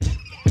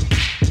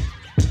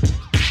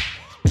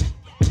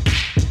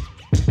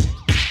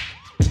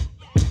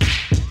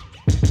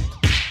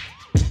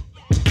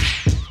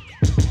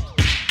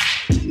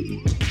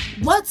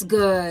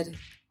good?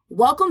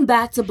 Welcome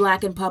back to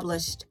Black and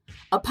Published,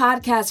 a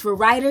podcast for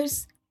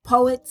writers,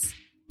 poets,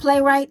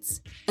 playwrights,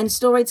 and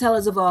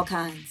storytellers of all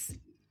kinds.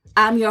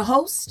 I'm your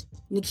host,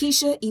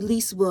 Nikisha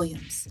Elise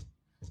Williams,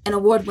 an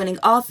award-winning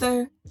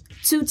author,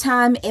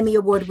 two-time Emmy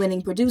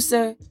Award-winning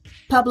producer,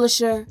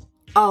 publisher,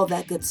 all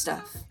that good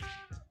stuff.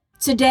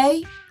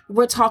 Today,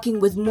 we're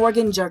talking with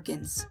Morgan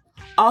Jerkins,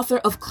 author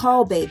of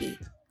Call Baby,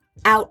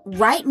 out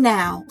right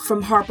now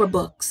from Harper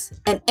Books,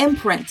 an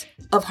imprint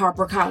of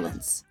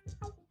HarperCollins.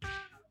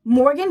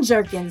 Morgan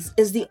Jerkins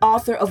is the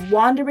author of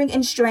Wandering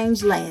in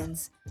Strange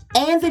Lands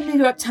and the New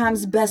York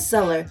Times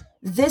bestseller,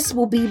 This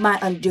Will Be My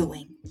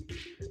Undoing.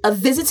 A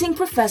visiting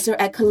professor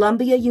at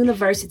Columbia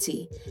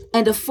University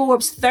and a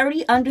Forbes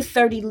 30 Under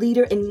 30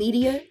 leader in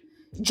media,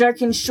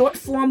 Jerkins'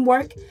 short-form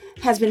work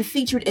has been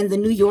featured in The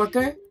New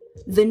Yorker,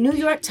 The New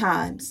York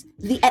Times,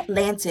 The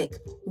Atlantic,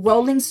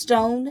 Rolling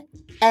Stone,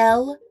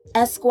 Elle,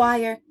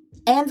 Esquire,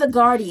 and The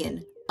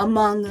Guardian,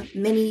 among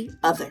many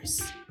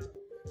others.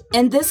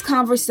 In this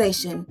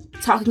conversation,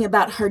 talking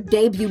about her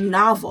debut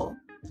novel,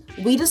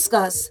 we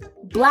discuss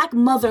Black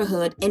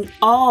motherhood in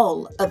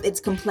all of its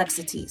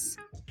complexities,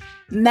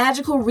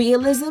 magical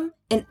realism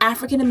in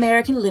African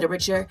American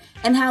literature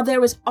and how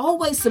there is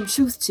always some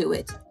truth to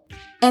it,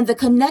 and the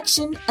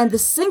connection and the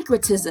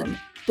syncretism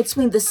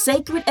between the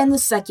sacred and the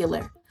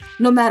secular,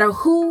 no matter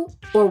who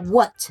or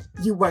what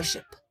you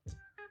worship.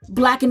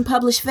 Black and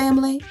Published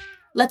family,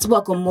 let's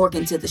welcome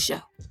Morgan to the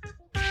show.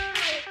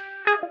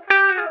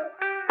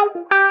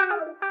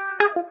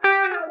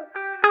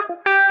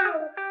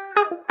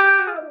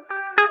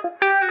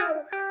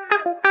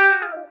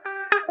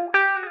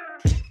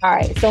 All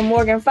right. So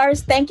Morgan,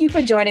 first, thank you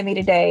for joining me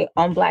today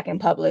on Black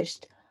and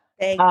Published.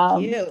 Thank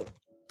you.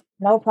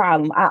 No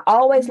problem. I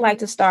always like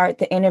to start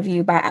the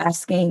interview by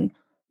asking,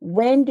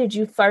 when did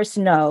you first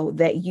know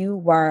that you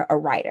were a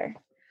writer?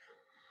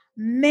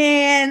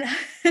 Man,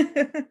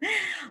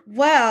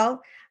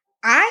 well,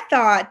 I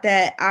thought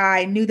that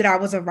I knew that I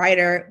was a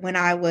writer when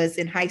I was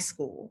in high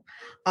school.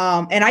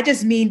 And I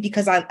just mean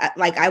because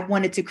I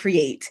wanted to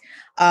create.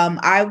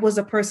 I was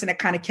a person that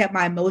kind of kept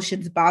my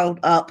emotions bottled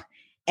up.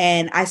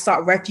 And I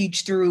sought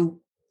refuge through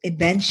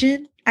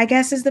invention, I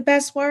guess is the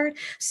best word,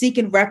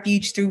 seeking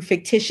refuge through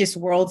fictitious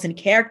worlds and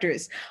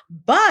characters.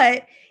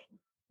 But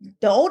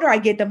the older I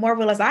get, the more I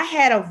realize I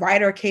had a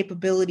writer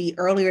capability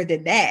earlier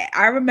than that.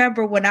 I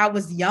remember when I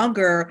was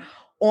younger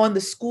on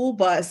the school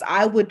bus,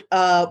 I would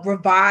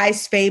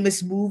revise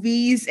famous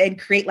movies and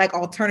create like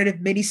alternative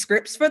mini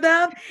scripts for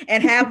them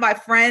and have my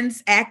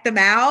friends act them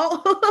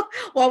out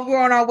while we were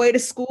on our way to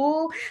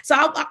school. So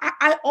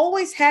I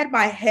always had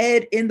my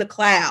head in the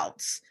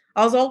clouds.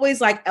 I was always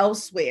like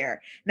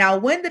elsewhere. Now,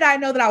 when did I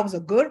know that I was a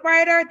good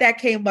writer? That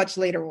came much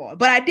later on.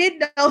 But I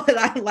did know that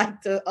I like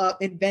to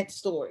invent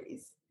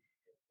stories.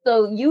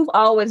 So you've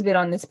always been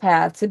on this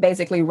path to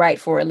basically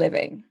write for a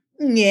living.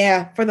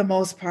 Yeah, for the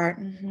most part.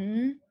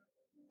 Mm-hmm.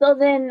 So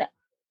then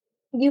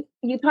you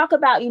talk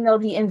about,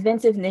 the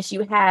inventiveness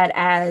you had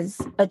as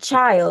a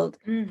child,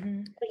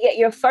 but yet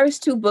your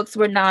first two books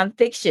were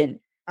nonfiction.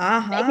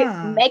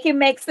 Make it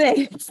make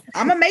sense.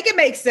 I'm going to make it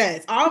make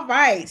sense. All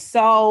right.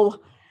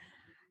 So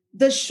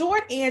the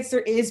short answer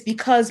is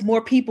because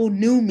more people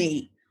knew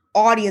me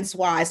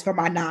audience-wise for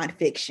my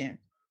nonfiction.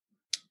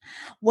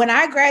 When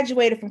I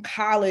graduated from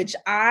college,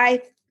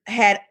 I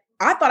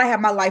thought I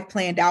had my life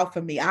planned out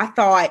for me. I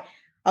thought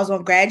I was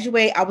going to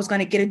graduate. I was going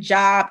to get a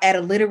job at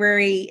a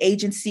literary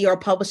agency or a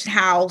publishing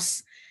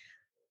house.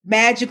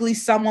 Magically,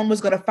 someone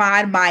was going to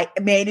find my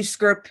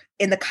manuscript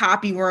in the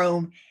copy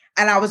room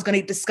and I was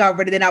going to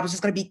discover it. And then I was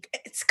just going to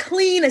it's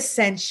clean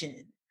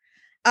ascension.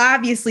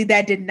 Obviously,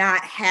 that did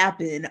not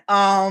happen.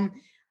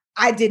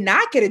 I did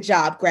not get a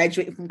job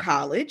graduating from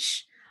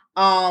college,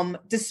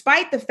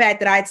 despite the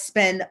fact that I'd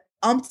spent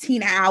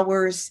umpteen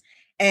hours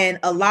and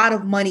a lot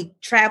of money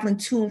traveling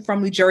to and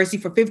from New Jersey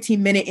for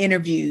 15-minute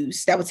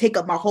interviews that would take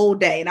up my whole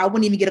day. And I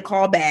wouldn't even get a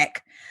call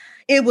back.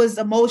 It was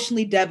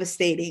emotionally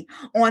devastating.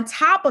 On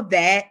top of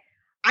that,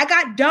 I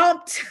got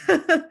dumped.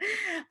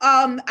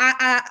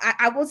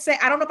 I will say,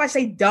 I don't know if I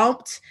say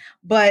dumped,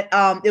 but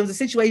it was a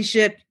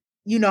situation,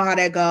 you know how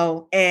that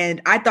go.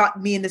 And I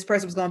thought me and this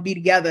person was going to be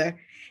together.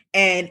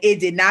 And it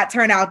did not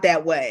turn out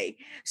that way.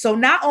 So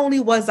not only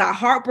was I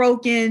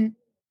heartbroken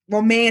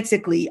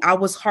romantically, I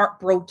was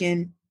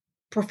heartbroken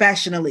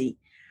professionally.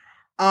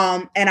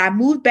 And I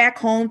moved back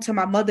home to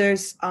my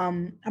mother's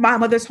home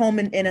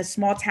in a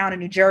small town in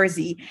New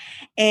Jersey.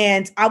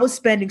 And I was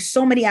spending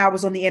so many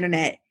hours on the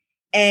internet.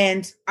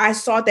 And I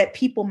saw that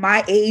people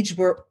my age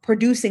were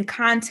producing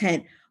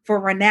content for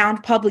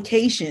renowned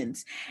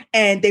publications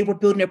and they were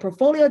building their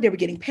portfolio. They were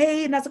getting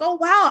paid. And I was like, oh,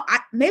 wow,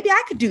 maybe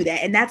I could do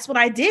that. And that's what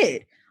I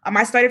did.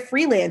 I started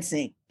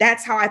freelancing.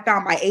 That's how I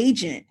found my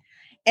agent.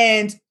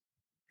 And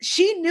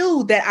she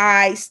knew that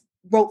I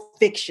wrote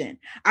fiction.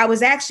 I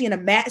was actually in a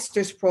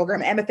master's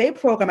program, MFA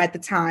program at the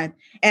time,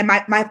 and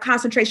my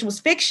concentration was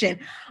fiction.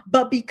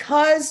 But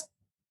because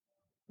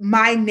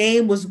my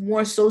name was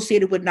more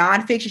associated with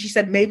nonfiction, she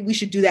said, maybe we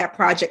should do that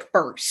project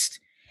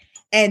first.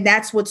 And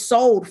that's what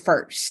sold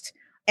first.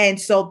 And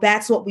so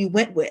that's what we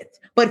went with.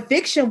 But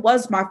fiction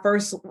was my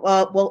first,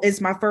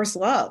 is my first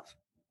love.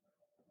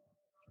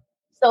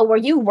 So were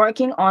you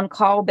working on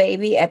Call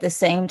Baby at the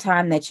same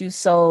time that you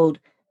sold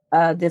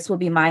This Will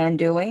Be My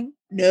Undoing?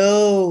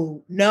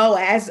 No.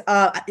 As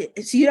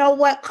so you know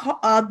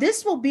what?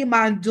 This Will Be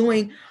My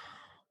Undoing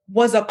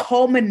was a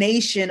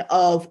culmination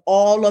of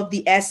all of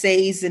the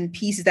essays and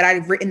pieces that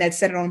I've written that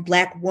centered on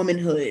Black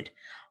womanhood,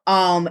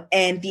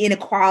 and the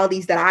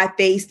inequalities that I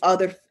faced,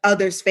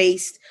 others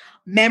faced,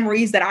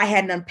 memories that I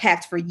hadn't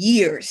unpacked for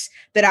years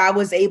that I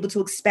was able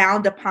to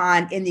expound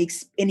upon in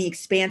the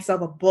expanse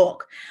of a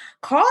book.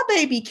 Call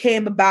Baby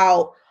came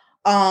about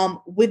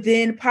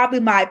within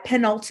probably my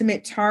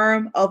penultimate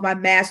term of my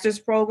master's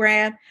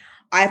program.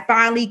 I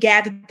finally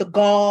gathered the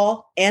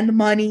gall and the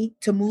money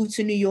to move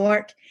to New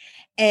York.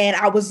 And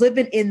I was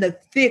living in the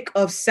thick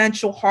of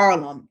central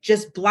Harlem,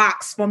 just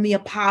blocks from the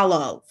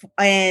Apollo.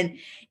 And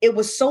it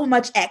was so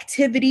much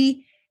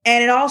activity.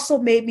 And it also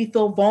made me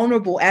feel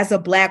vulnerable as a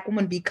Black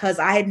woman because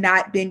I had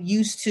not been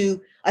used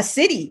to a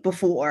city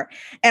before.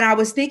 And I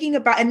was thinking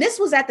about, and this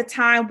was at the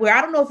time where,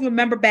 I don't know if you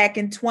remember back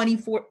in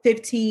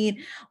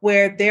 2015,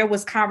 where there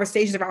was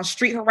conversations around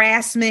street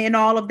harassment and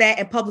all of that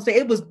and public.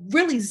 It was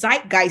really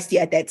zeitgeisty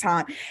at that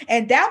time.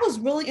 And that was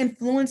really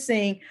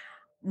influencing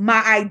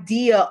my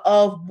idea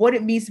of what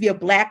it means to be a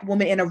Black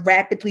woman in a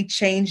rapidly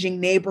changing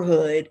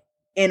neighborhood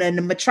in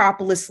a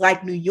metropolis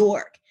like New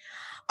York.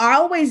 I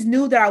always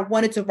knew that I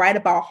wanted to write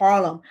about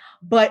Harlem,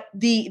 but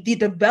the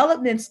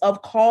developments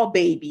of Call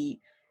Baby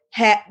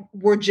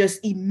were just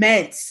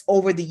immense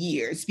over the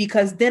years,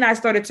 because then I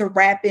started to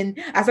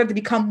I started to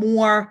become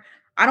more,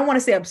 I don't want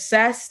to say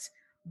obsessed,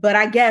 but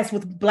I guess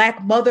with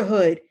Black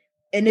motherhood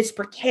and its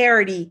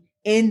precarity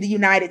in the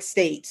United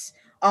States.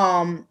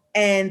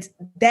 And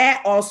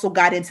that also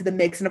got into the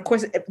mix. And of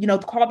course,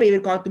 Call Baby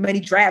had gone through many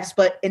drafts,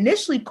 but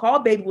initially Call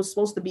Baby was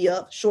supposed to be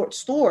a short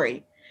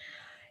story.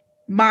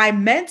 My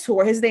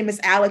mentor, his name is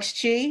Alex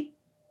Chi,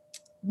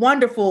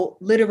 wonderful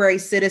literary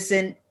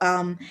citizen,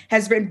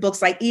 has written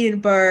books like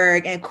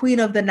Edinburgh and Queen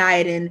of the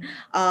Night.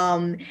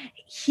 And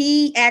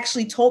he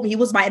actually told me, he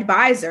was my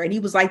advisor, and he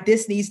was like,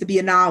 this needs to be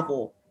a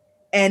novel.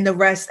 And the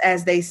rest,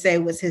 as they say,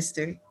 was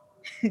history.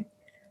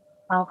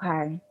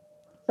 Okay.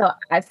 So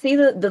I see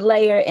the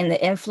layer and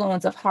the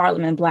influence of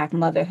Harlem and Black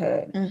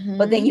motherhood. Mm-hmm.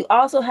 But then you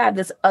also have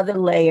this other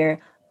layer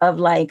of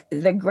like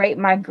the Great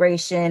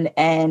Migration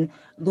and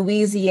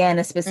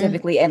Louisiana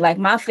specifically. Mm-hmm. And like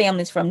my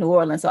family's from New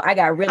Orleans, so I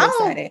got really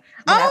excited.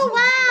 Wow. I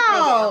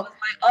was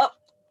like,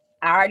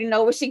 I already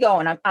know where she's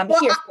going. I'm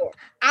here for it.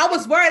 I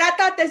was worried. I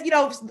thought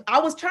that, I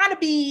was trying to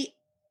be,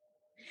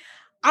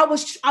 I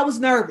was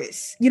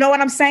nervous. You know what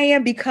I'm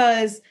saying?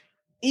 Because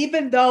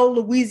even though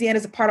Louisiana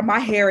is a part of my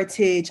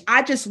heritage,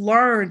 I just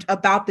learned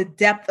about the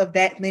depth of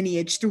that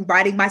lineage through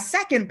writing my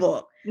second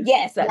book.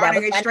 Yes,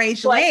 Wandering in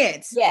Strange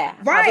Lands. Yeah,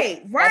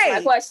 right. That's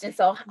my question.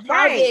 So,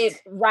 how did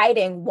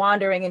writing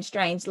Wandering in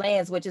Strange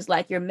Lands, which is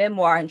like your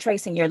memoir and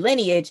tracing your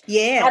lineage,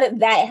 how did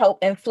that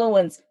help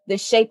influence the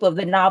shape of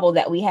the novel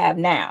that we have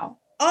now?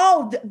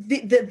 Oh,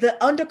 the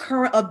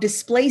undercurrent of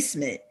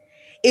displacement.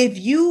 If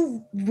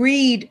you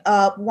read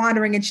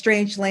Wandering in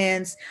Strange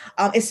Lands,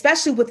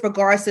 especially with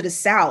regards to the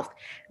South,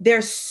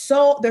 there's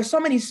so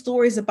many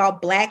stories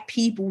about Black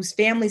people whose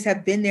families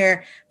have been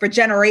there for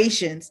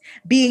generations,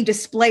 being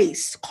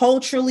displaced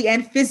culturally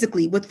and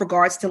physically with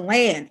regards to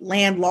land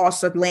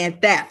loss or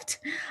land theft.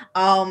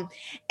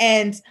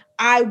 And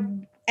I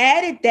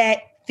added that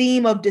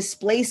theme of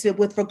displacement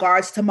with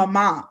regards to my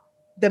mom,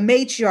 the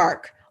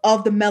matriarch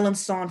of the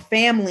Melanson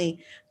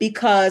family,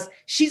 because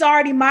she's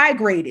already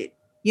migrated.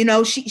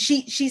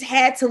 She's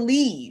had to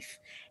leave,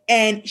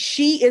 and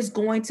she is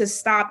going to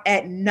stop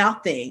at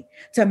nothing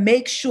to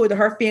make sure that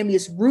her family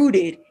is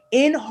rooted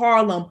in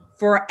Harlem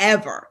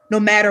forever, no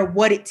matter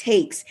what it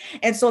takes.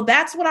 And so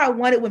that's what I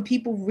wanted when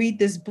people read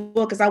this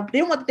book, because I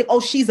didn't want to think, oh,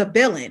 she's a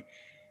villain.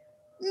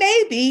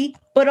 Maybe,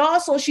 but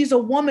also she's a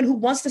woman who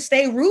wants to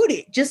stay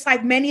rooted, just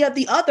like many of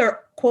the other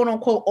quote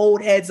unquote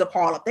old heads of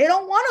Harlem. They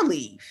don't want to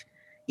leave.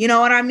 You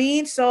know what I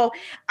mean? So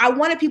I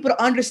wanted people to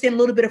understand a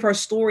little bit of her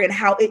story and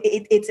how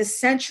it's a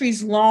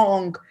centuries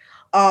long,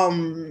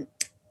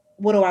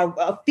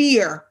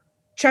 fear,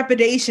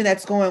 trepidation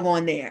that's going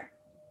on there.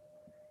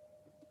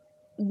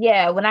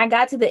 Yeah, when I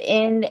got to the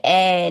end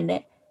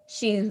and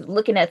she's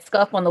looking at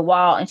scuff on the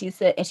wall and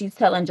she's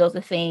telling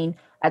Josephine,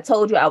 I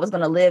told you I was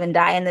going to live and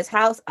die in this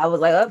house. I was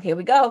like, oh, here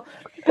we go.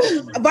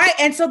 Right.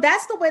 And so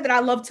that's the way that I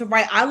love to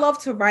write. I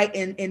love to write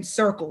in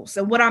circles.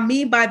 And what I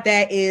mean by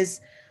that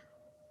is,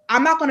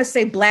 I'm not going to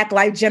say Black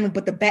life generally,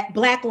 but the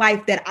Black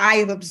life that I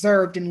have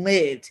observed and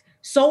lived.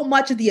 So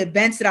much of the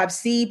events that I've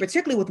seen,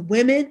 particularly with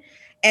women,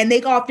 and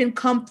they often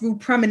come through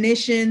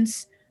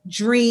premonitions,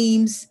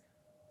 dreams,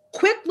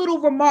 quick little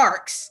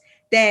remarks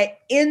that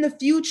in the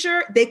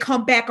future, they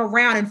come back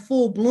around in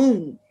full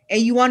bloom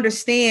and you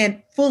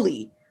understand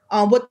fully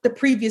what the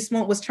previous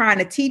one was trying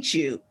to teach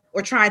you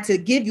or trying to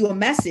give you a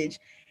message.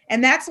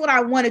 And that's what I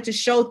wanted to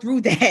show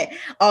through that.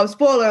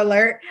 Spoiler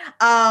alert.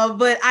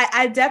 But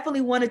I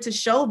definitely wanted to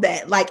show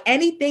that, like,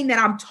 anything that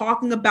I'm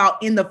talking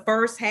about in the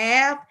first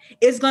half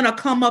is going to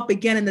come up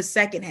again in the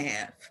second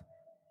half.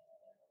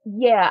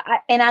 Yeah.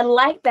 And I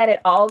like that it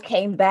all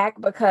came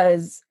back,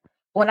 because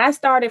when I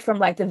started from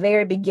like the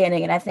very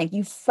beginning, and I think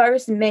you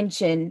first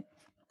mentioned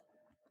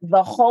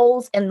the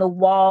holes in the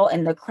wall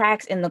and the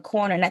cracks in the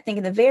corner. And I think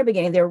in the very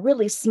beginning, they're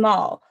really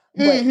small.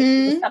 But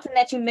something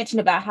that you mentioned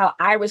about how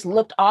Iris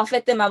looked off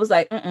at them, I was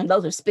like,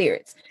 those are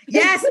spirits.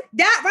 Yes,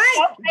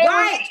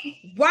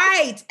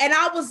 right. And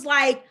I was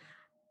like,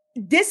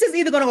 this is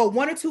either going to go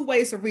one or two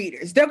ways for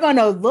readers. They're going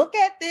to look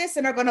at this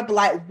and they're going to be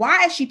like,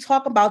 why is she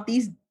talking about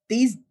these,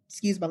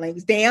 excuse my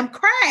language, damn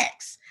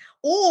cracks?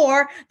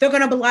 Or they're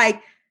going to be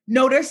like,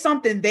 no, there's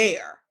something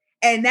there.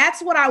 And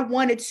that's what I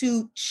wanted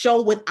to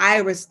show with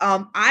Iris.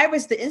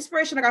 Iris, the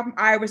inspiration I got from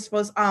Iris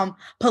was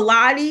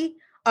Pilate.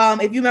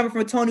 If you remember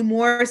from Toni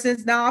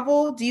Morrison's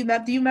novel, do you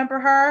remember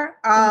her? Which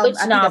I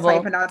think novel? that's how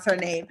you pronounce her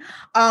name.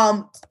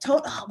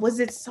 Was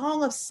it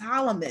Song of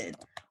Solomon?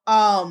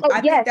 I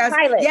think that's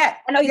Pilate. Yeah,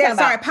 I know you're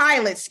sorry,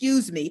 Pilate.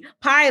 Excuse me,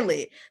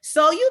 Pilate.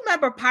 So you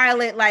remember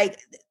Pilate, like,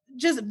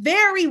 just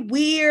very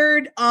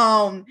weird,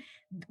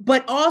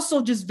 but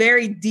also just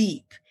very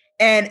deep.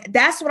 And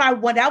that's what I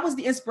want. That was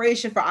the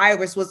inspiration for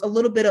Iris, was a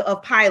little bit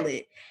of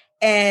Pilate.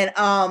 And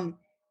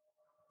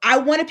I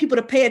wanted people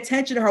to pay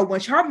attention to her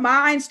when her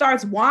mind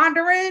starts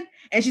wandering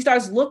and she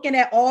starts looking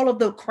at all of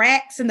the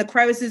cracks and the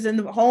crevices in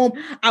the home.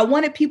 I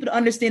wanted people to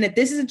understand that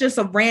this isn't just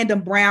a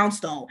random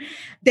brownstone,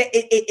 that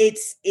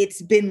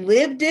it's been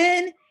lived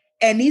in,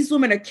 and these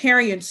women are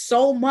carrying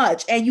so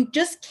much, and you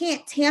just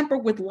can't tamper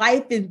with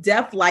life and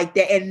death like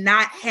that and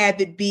not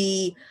have it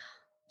be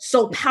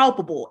so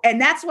palpable.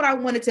 And that's what I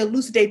wanted to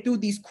elucidate through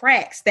these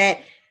cracks, that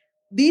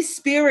these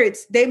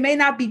spirits, they may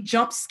not be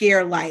jump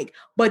scare like,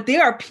 but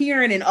they're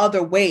appearing in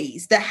other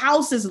ways. The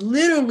house is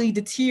literally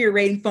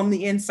deteriorating from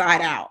the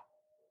inside out.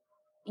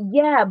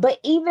 Yeah, but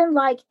even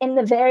like in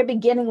the very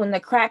beginning when the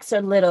cracks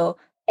are little,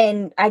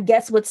 and I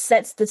guess what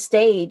sets the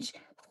stage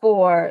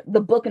for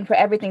the book and for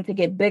everything to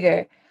get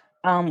bigger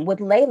with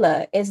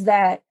Layla is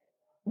that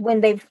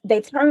when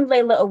they turned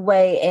Layla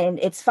away and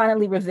it's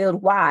finally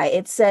revealed why,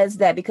 it says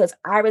that because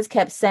Iris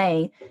kept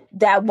saying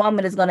that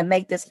woman is going to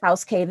make this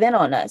house cave in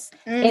on us.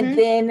 And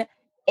then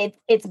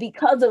it's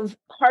because of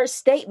her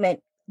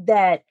statement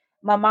that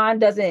Maman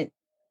doesn't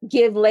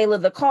give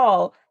Layla the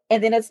call.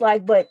 And then it's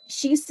like, but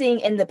she's seeing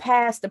in the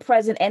past, the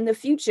present, and the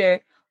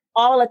future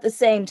all at the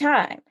same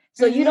time.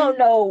 So you don't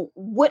know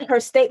what her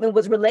statement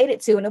was related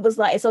to. And it was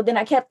like, so then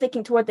I kept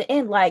thinking toward the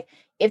end, like,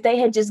 if they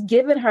had just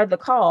given her the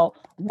call,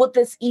 would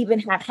this even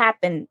have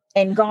happened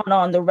and gone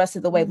on the rest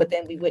of the way? But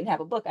then we wouldn't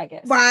have a book, I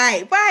guess.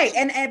 Right.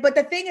 And but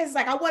the thing is,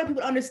 like, I wanted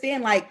people to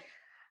understand, like,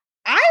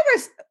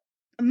 Iris,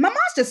 Mama's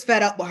just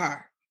fed up with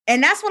her.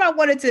 And that's what I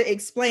wanted to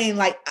explain.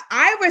 Like,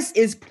 Iris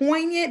is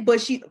poignant,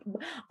 but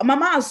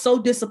Mama is so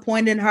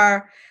disappointed in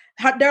her.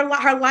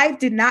 Her life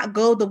did not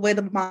go the way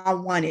the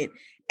mom wanted.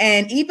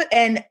 And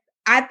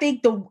I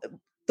think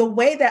the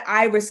way that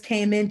Iris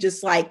came in,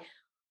 just like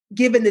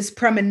given this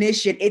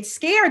premonition, it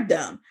scared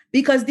them,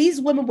 because these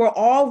women were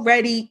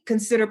already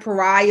considered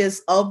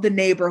pariahs of the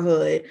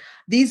neighborhood.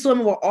 These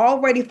women were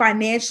already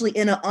financially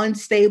in an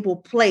unstable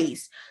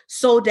place.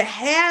 So to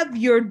have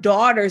your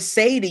daughter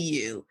say to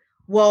you,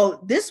 well,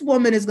 this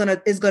woman is gonna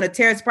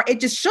tear us apart, it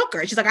just shook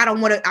her. She's like, I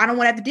don't want to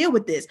have to deal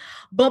with this.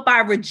 But by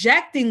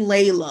rejecting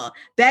Layla,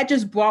 that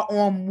just brought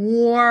on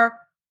more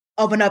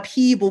of an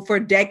upheaval for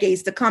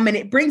decades to come. And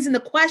it brings into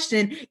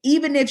question,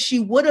 even if she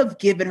would have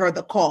given her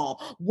the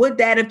call, would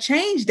that have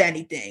changed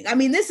anything? I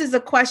mean, this is a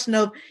question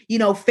of,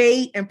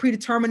 fate and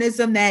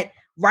predeterminism that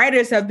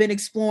writers have been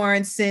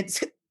exploring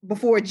since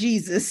before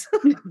Jesus,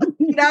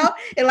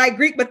 and like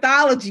Greek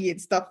mythology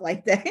and stuff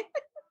like that.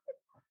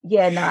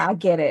 Yeah, no, I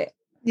get it.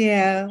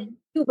 Yeah.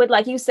 But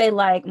like you say,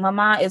 like,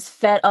 Mama is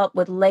fed up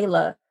with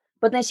Layla,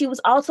 but then she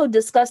was also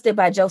disgusted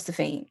by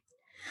Josephine.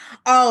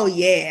 Oh,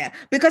 yeah.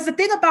 Because the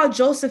thing about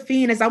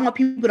Josephine is, I want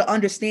people to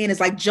understand, is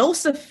like,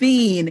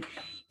 Josephine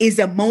is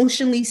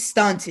emotionally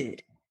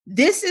stunted.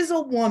 This is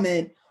a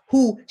woman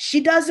who, she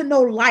doesn't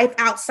know life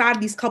outside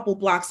of these couple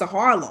blocks of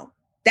Harlem.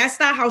 That's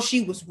not how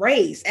she was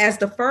raised. As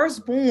the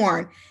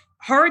firstborn,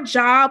 her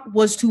job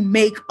was to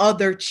make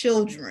other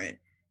children.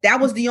 That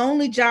was the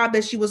only job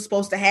that she was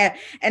supposed to have.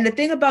 And the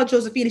thing about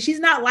Josephine is, she's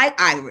not like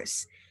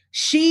Iris.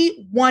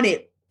 She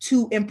wanted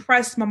to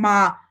impress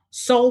Mama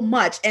so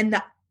much. And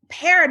the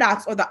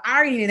paradox or the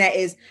irony in that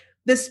is,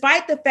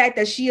 despite the fact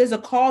that she is a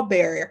call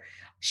bearer,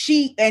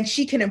 she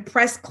can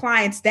impress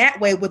clients that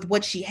way with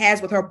what she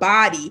has with her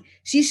body,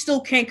 she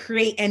still can't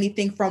create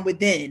anything from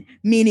within,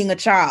 meaning a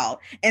child.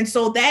 And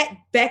so that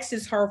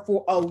vexes her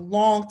for a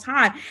long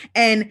time.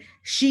 And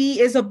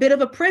she is a bit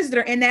of a prisoner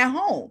in that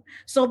home.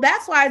 So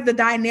that's why the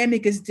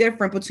dynamic is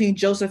different between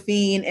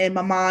Josephine and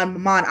Mama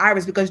and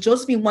Iris, because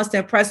Josephine wants to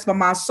impress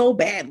Mama so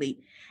badly.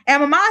 And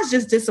Mama is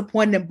just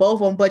disappointed in both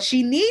of them, but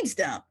she needs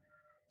them.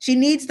 She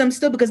needs them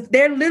still, because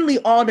they're literally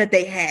all that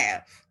they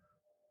have.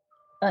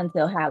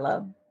 Until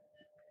Hallow.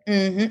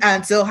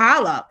 Until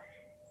Hala.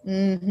 I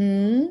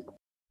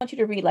want you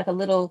to read like a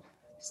little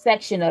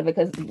section of it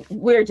because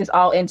we're just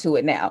all into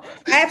it now.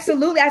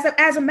 Absolutely.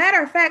 As a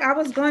matter of fact, I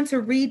was going to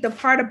read the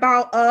part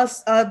about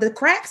us, the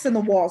cracks in the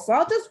wall. So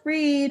I'll just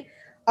read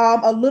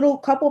a little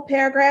couple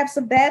paragraphs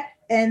of that,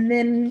 and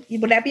then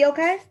would that be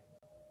okay?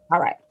 All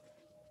right.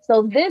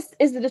 So this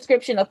is the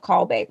description of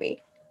Call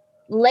Baby.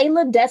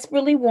 Layla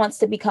desperately wants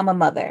to become a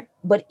mother,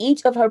 but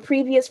each of her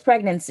previous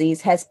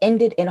pregnancies has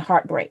ended in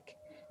heartbreak.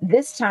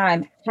 This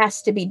time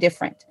has to be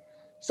different.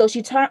 So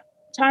she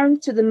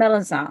turned to the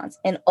Melanzons,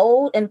 an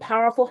old and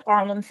powerful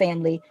Harlem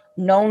family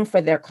known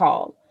for their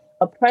caul,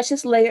 a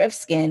precious layer of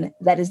skin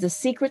that is the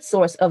secret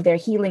source of their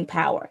healing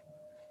power.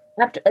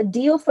 After a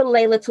deal for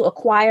Layla to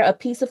acquire a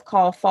piece of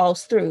caul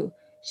falls through,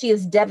 she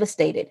is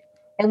devastated,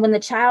 and when the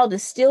child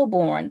is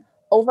stillborn,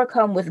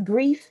 overcome with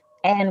grief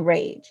and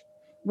rage.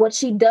 What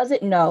she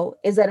doesn't know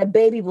is that a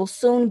baby will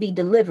soon be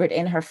delivered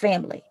in her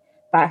family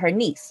by her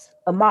niece,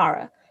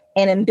 Amara,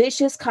 an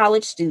ambitious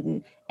college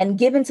student, and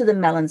given to the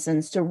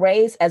Melanzons to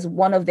raise as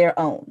one of their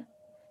own.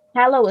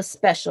 Hallow is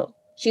special.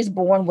 She's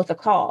born with a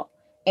caul,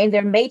 and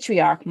their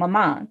matriarch,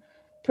 Maman,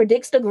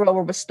 predicts the girl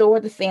will restore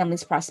the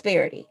family's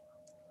prosperity.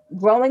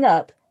 Growing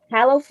up,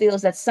 Hallow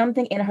feels that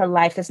something in her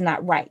life is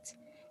not right.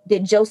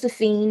 Did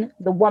Josephine,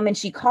 the woman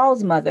she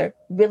calls mother,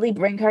 really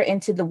bring her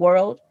into the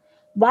world?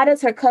 Why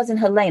does her cousin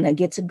Helena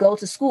get to go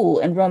to school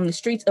and roam the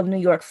streets of New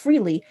York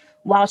freely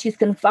while she's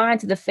confined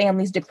to the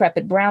family's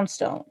decrepit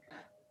brownstone?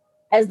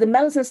 As the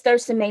Melanzons'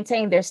 thirst to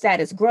maintain their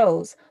status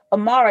grows,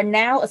 Amara,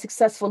 now a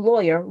successful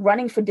lawyer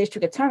running for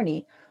district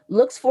attorney,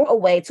 looks for a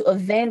way to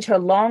avenge her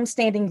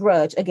long-standing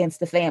grudge against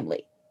the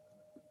family.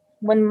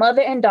 When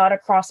mother and daughter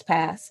cross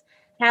paths,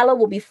 Hallow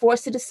will be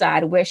forced to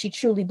decide where she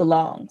truly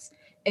belongs.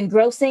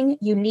 Engrossing,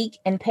 unique,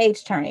 and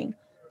page-turning,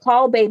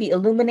 Call Baby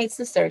illuminates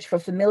the search for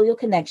familial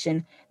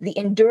connection, the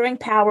enduring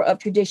power of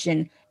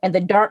tradition, and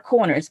the dark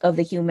corners of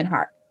the human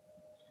heart.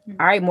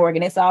 All right,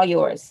 Morgan, it's all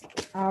yours.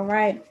 All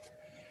right.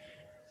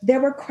 There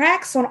were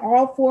cracks on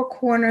all four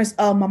corners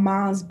of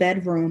Maman's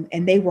bedroom,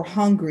 and they were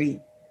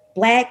hungry.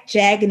 Black,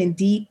 jagged, and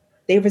deep,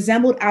 they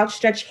resembled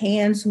outstretched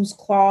hands whose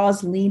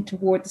claws leaned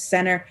toward the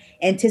center,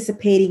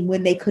 anticipating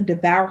when they could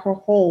devour her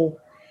whole.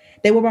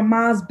 They were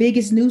Maman's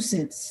biggest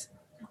nuisance.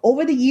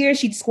 Over the years,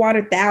 she'd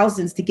squandered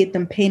thousands to get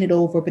them painted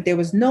over, but there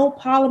was no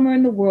polymer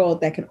in the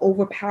world that could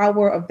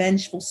overpower a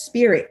vengeful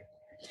spirit.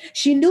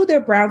 She knew their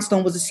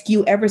brownstone was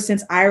askew ever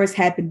since Iris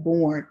had been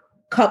born.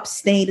 Cups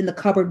stained in the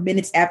cupboard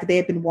minutes after they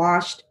had been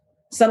washed.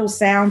 Subtle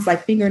sounds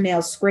like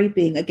fingernails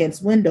scraping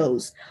against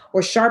windows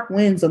or sharp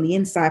winds on the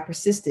inside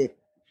persisted.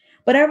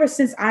 But ever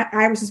since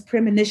Iris's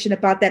premonition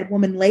about that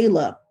woman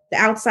Layla, the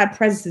outside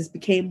presences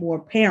became more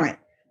apparent.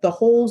 The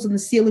holes in the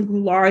ceiling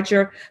grew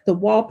larger, the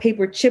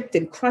wallpaper chipped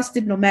and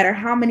crusted no matter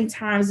how many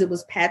times it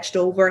was patched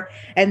over,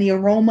 and the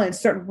aroma in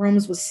certain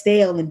rooms was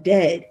stale and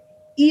dead,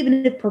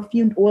 even if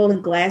perfumed oil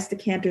in glass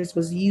decanters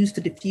was used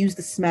to diffuse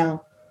the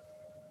smell.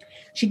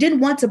 She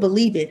didn't want to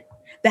believe it.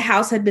 The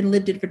house had been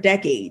lived in for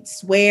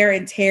decades. Wear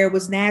and tear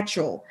was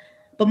natural,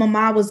 but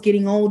Mama was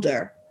getting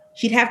older.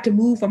 She'd have to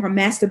move from her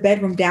master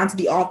bedroom down to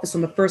the office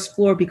on the first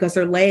floor because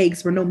her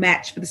legs were no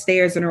match for the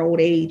stairs in her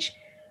old age.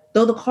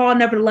 Though the caul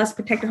nevertheless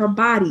protected her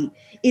body,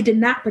 it did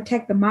not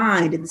protect the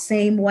mind in the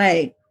same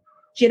way.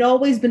 She had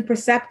always been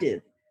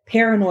perceptive,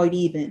 paranoid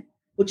even,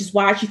 which is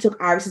why she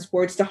took Iris's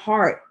words to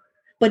heart.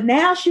 But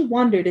now she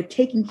wondered if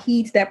taking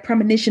heed to that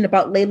premonition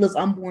about Layla's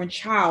unborn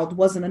child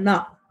wasn't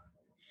enough.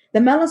 The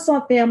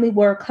Melanson family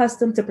were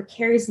accustomed to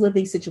precarious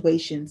living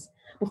situations.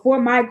 Before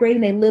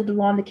migrating, they lived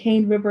along the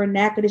Cane River in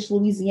Natchitoches,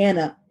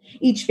 Louisiana.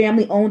 Each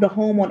family owned a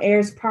home on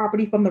heirs'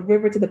 property from the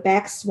river to the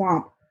back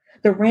swamp.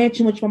 The ranch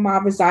in which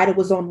Mama resided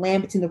was on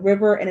land between the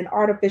river and an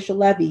artificial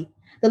levee.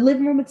 The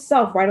living room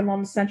itself right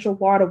along the central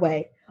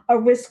waterway, a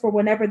risk for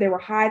whenever there were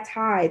high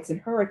tides and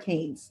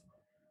hurricanes.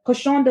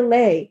 Cochon de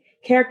lait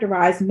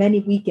characterized many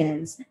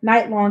weekends,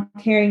 night-long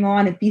carrying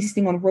on and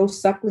feasting on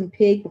roast suckling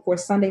pig before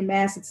Sunday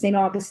Mass at St.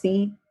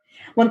 Augustine.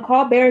 When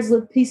pallbearers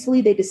lived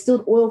peacefully, they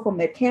distilled oil from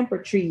their camphor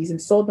trees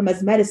and sold them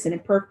as medicine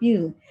and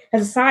perfume,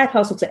 as a side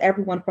hustle to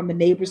everyone from the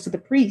neighbors to the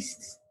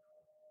priests.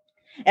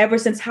 Ever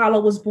since Hala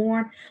was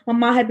born,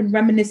 Mama had been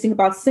reminiscing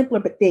about simpler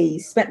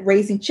days spent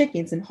raising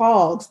chickens and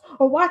hogs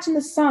or watching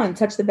the sun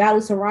touch the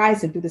valley's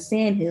horizon through the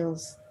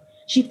sandhills.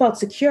 She felt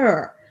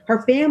secure.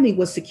 Her family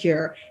was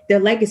secure, their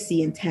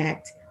legacy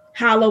intact.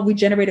 Hala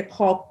regenerated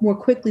caul more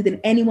quickly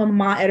than anyone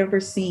Mama had ever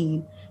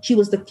seen. She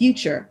was the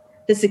future,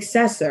 the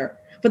successor.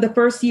 For the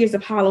first years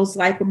of Hala's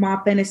life,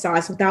 Mama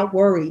fantasized without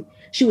worry.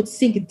 She would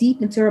sink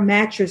deep into her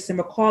mattress and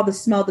recall the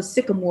smell of the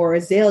sycamore or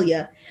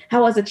azalea.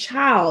 How as a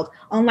child,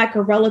 unlike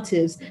her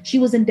relatives, she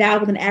was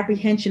endowed with an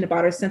apprehension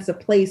about her sense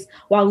of place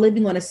while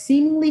living on a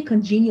seemingly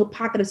congenial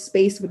pocket of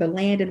space where the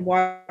land and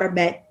water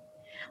met.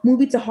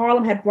 Moving to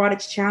Harlem had brought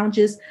its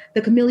challenges.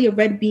 The camellia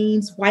red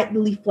beans, white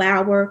lily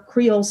flour,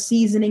 Creole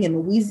seasoning, and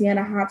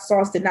Louisiana hot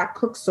sauce did not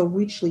cook so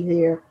richly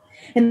here.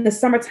 In the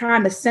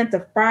summertime, the scent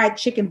of fried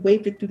chicken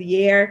wafted through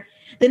the air.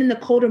 Then in the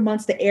colder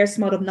months, the air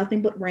smelled of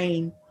nothing but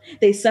rain.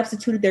 They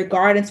substituted their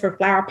gardens for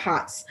flower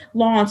pots,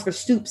 lawns for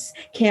stoops,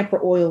 camphor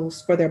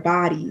oils for their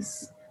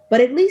bodies.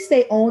 But at least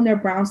they owned their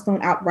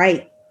brownstone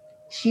outright.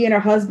 She and her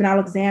husband,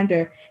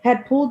 Alexander,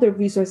 had pulled their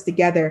resources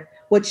together,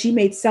 what she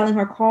made selling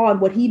her car and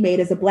what he made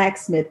as a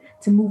blacksmith,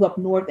 to move up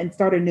north and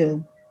start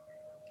anew.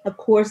 Of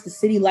course, the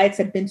city lights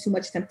had been too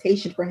much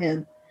temptation for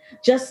him.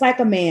 Just like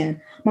a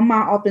man, Mama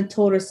often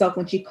told herself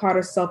when she caught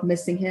herself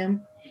missing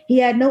him. He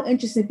had no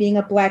interest in being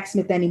a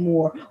blacksmith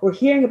anymore, or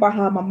hearing about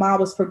how Mama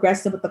was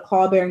progressing with the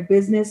call-bearing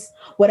business.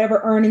 Whatever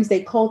earnings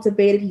they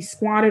cultivated, he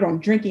squandered on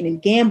drinking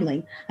and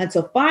gambling,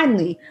 until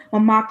finally,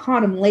 Mama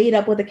caught him laid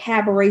up with a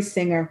cabaret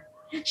singer.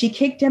 She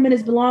kicked him and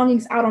his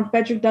belongings out on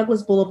Frederick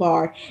Douglass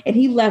Boulevard, and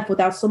he left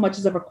without so much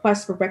as a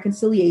request for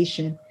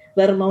reconciliation,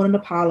 let alone an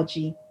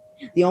apology.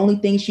 The only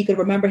thing she could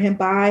remember him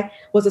by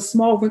was a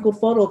small wrinkled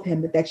photo of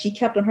him that she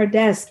kept on her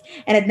desk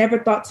and had never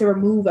thought to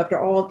remove after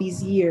all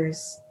these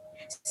years.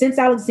 Since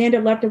Alexander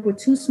left her with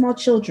 2 small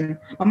children,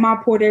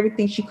 Mama poured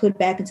everything she could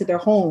back into their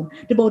home,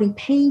 devoting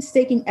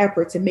painstaking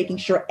efforts in making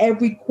sure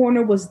every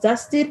corner was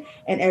dusted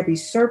and every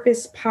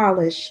surface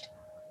polished.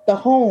 The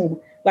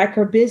home, like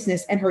her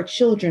business and her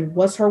children,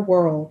 was her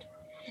world,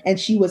 and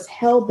she was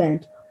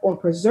hell-bent on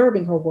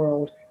preserving her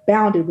world,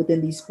 bounded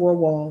within these 4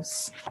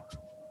 walls.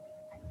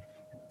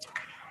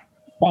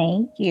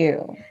 Thank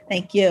you.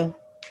 Thank you.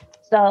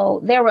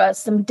 So there were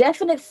some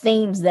definite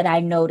themes that I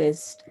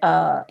noticed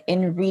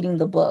in reading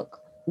the book.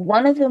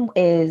 One of them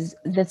is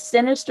the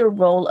sinister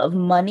role of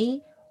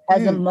money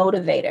as a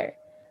motivator,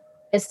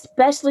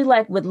 especially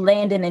like with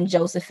Landon and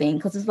Josephine,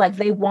 because it's like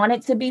they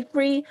wanted to be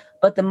free,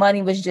 but the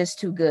money was just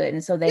too good.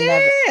 And so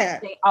they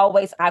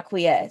always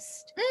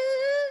acquiesced.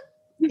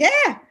 Mm-hmm.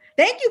 Yeah.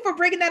 Thank you for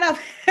bringing that up.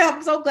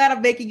 I'm so glad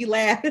I'm making you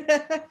laugh.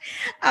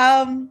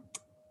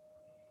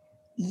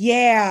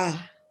 Yeah.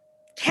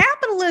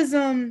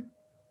 Capitalism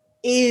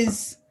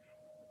is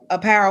a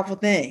powerful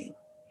thing.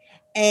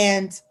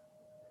 And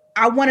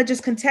I want to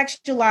just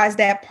contextualize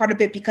that part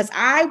of it, because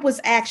I was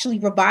actually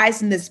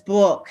revising this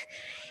book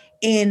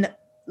in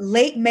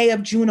late May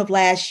of June of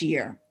last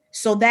year.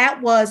 So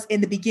that was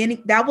in the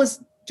beginning, that was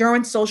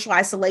during social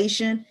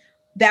isolation.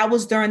 That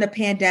was during the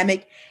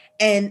pandemic,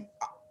 and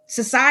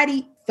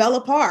society fell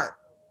apart.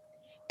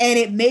 And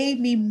it made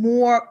me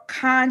more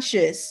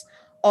conscious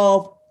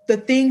of the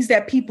things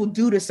that people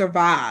do to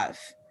survive.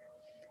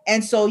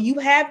 And so you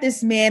have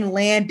this man,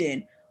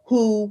 Landon,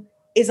 who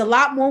is a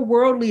lot more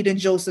worldly than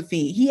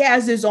Josephine. He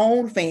has his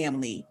own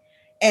family.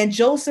 And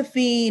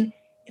Josephine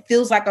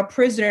feels like a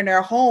prisoner in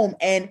their home.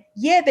 And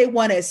yeah, they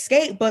want to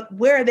escape, but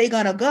where are they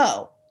going to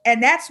go?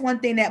 And that's one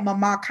thing that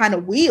Mama kind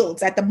of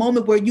wields at the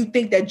moment where you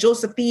think that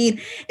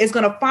Josephine is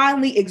going to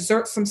finally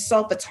exert some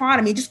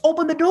self-autonomy. Just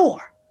open the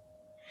door.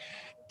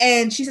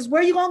 And she says,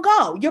 where are you going to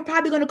go? You're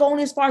probably going to go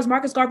only as far as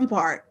Marcus Garvey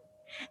Park.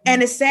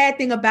 And the sad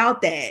thing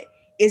about that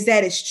is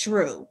that it's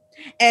true.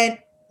 And,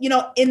 you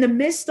know, in the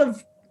midst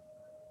of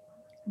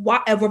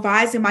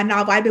revising my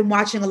novel, I've been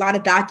watching a lot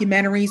of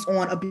documentaries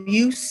on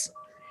abuse.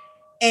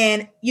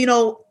 And, you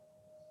know,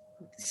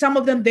 some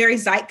of them very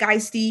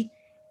zeitgeisty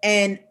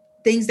and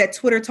things that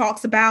Twitter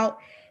talks about.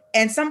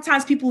 And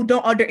sometimes people who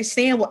don't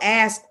understand will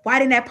ask, why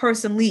didn't that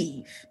person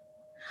leave?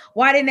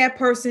 Why didn't that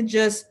person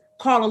just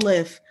call a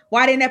Lyft?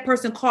 Why didn't that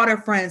person call their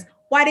friends?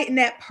 Why didn't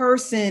that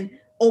person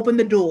open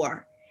the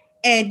door?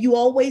 And you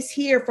always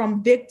hear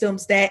from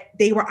victims that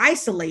they were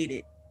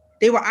isolated.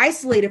 They were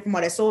isolated from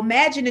all that. So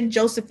imagine in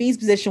Josephine's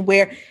position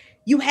where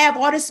you have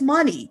all this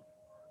money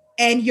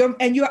and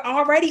you're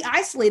already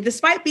isolated,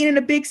 despite being in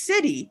a big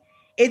city.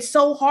 It's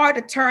so hard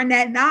to turn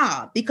that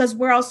knob, because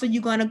where else are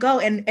you going to go?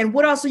 And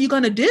what else are you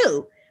going to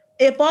do?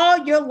 If all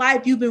your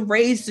life you've been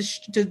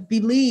raised to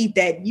believe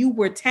that you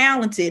were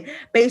talented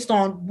based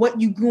on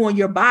what you grew on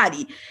your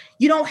body,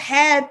 you don't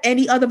have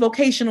any other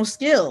vocational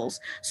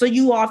skills. So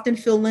you often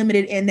feel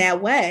limited in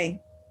that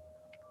way.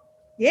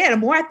 Yeah, the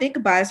more I think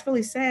about it, it's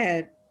really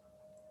sad.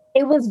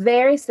 It was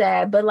very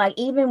sad, but like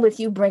even with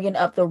you bringing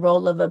up the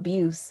role of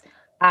abuse,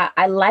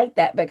 I like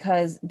that,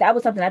 because that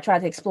was something I tried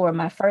to explore in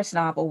my first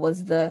novel,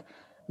 was the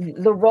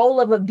role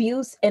of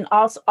abuse, and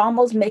also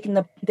almost making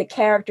the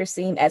character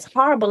seem, as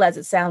horrible as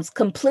it sounds,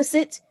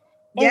 complicit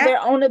in their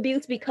own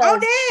abuse,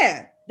 because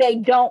they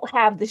don't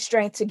have the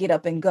strength to get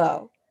up and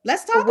go.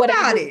 Let's talk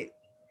about it.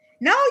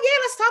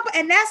 Let's talk about,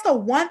 and that's the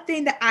one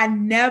thing that I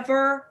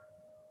never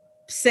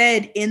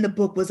said in the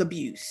book was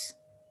abuse.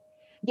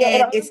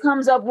 Yeah, it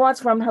comes up once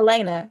from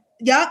Helena.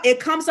 Yeah, it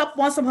comes up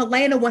once from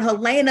Helena, when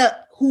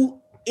Helena, who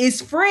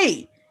is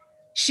free,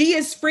 she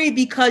is free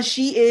because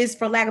she is,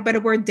 for lack of a better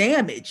word,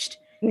 damaged.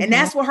 Mm-hmm. And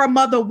that's what her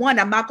mother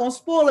wanted. I'm not going to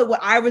spoil it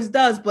what Iris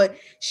does, but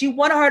she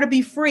wanted her to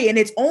be free. And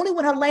it's only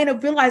when Helena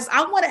realized,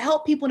 I want to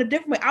help people in a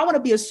different way, I want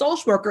to be a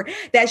social worker,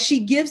 that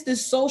she gives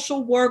this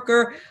social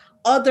worker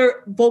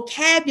other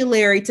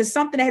vocabulary to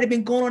something that had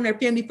been going on in their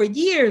family for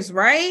years,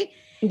 right?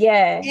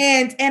 Yeah.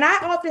 And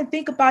I often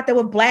think about that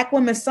with Black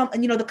women. Some,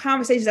 the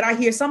conversations that I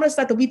hear, some of the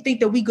stuff that we think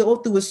that we go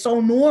through is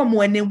so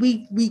normal, and then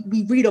we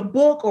read a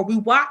book or we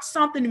watch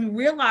something and we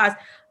realize,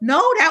 no,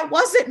 that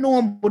wasn't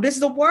normal. This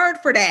is a word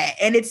for that,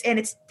 and it's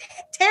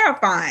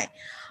terrifying.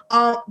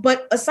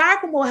 But aside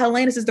from what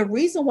Helena says, the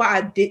reason why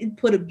I didn't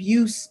put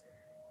abuse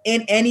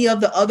in any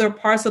of the other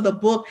parts of the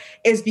book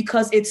is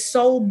because it's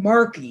so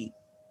murky.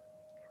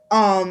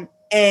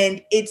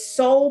 And it's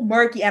so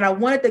murky, and I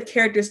wanted the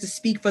characters to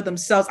speak for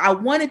themselves. I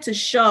wanted to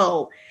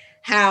show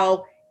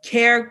how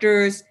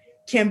characters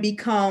can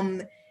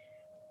become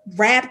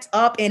wrapped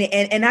up in it.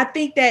 And I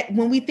think that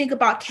when we think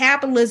about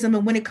capitalism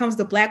and when it comes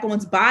to Black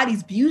women's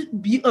bodies,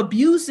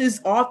 abuse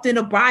is often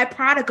a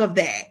byproduct of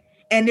that.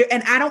 And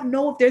I don't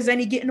know if there's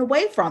any getting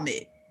away from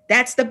it.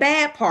 That's the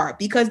bad part,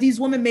 because these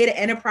women made an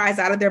enterprise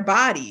out of their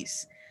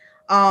bodies.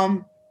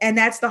 And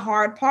that's the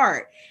hard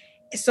part.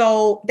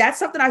 So that's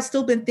something I've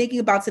still been thinking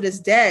about to this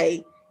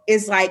day,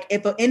 is like,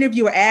 if an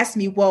interviewer asked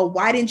me, well,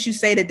 why didn't you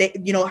say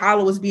that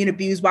Hala was being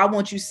abused? Why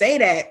won't you say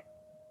that?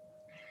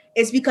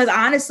 It's because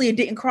honestly, it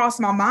didn't cross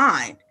my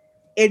mind.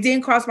 It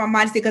didn't cross my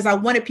mind because I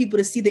wanted people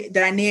to see the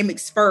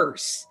dynamics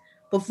first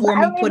before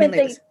me putting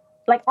it.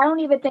 Like, I don't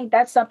even think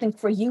that's something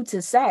for you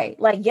to say.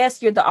 Like,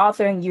 yes, you're the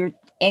author and you're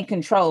in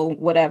control,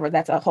 whatever.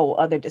 That's a whole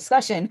other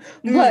discussion.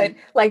 But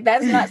like,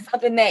 that's not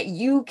something that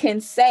you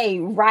can say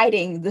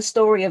writing the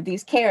story of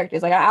these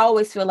characters. Like, I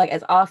always feel like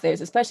as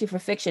authors, especially for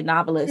fiction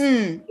novelists,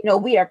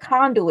 we are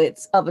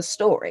conduits of a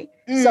story.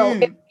 So if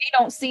they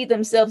don't see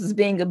themselves as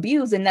being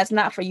abused, then that's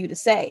not for you to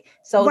say.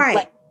 So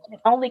like, when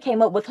it only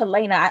came up with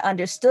Helena, I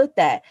understood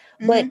that.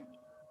 But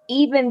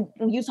even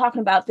you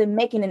talking about them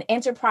making an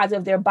enterprise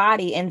of their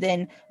body, and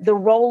then the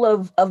role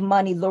of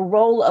money, the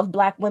role of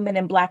Black women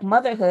and Black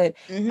motherhood,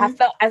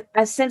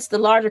 I sensed the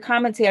larger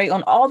commentary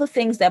on all the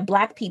things that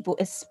Black people,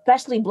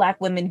 especially Black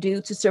women,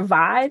 do to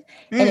survive.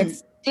 And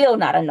it's still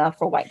not enough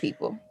for white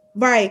people.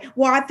 Right.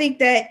 Well, I think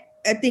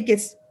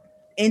it's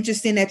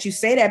interesting that you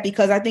say that,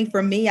 because I think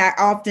for me,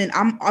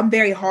 I'm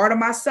very hard on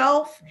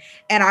myself.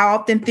 And I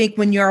often think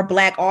when you're a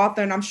Black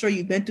author, and I'm sure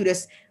you've been through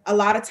this, a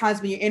lot of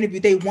times when you're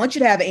interviewed, they want you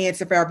to have an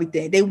answer for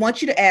everything. They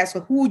want you to ask,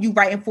 well, who are you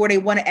writing for? They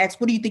want to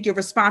ask, what do you think your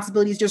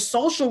responsibility is, your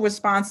social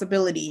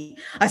responsibility,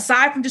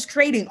 aside from just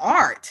creating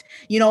art?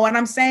 You know what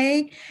I'm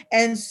saying?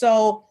 And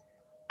so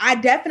I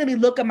definitely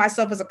look at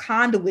myself as a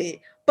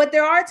conduit. But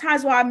there are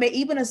times where I may,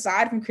 even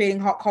aside from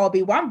creating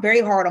Colby, where I'm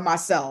very hard on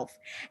myself.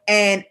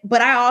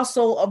 But I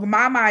also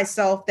remind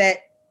myself that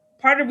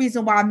part of the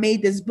reason why I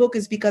made this book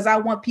is because I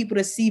want people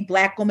to see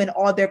Black women,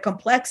 all their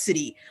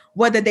complexity,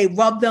 whether they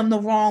rub them the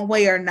wrong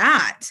way or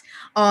not.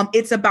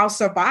 It's about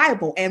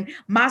survival, and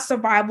my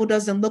survival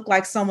doesn't look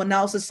like someone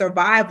else's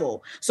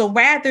survival. So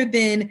rather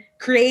than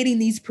creating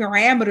these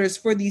parameters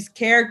for these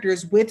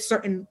characters with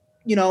certain,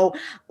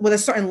 with a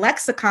certain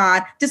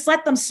lexicon, just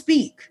let them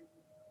speak.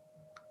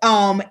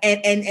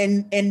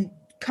 And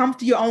come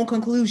to your own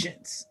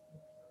conclusions.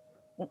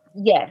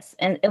 Yes.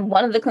 And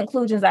one of the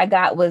conclusions I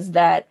got was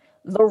that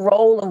the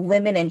role of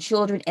women and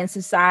children in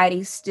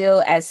society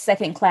still as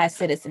second-class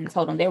citizens.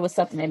 Hold on, there was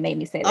something that made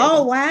me say that.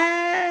 Oh,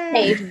 wow.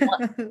 Page 1.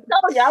 No,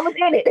 y'all was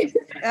in it.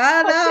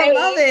 I know, I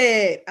love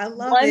it. I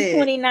love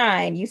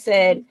 129, you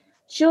said,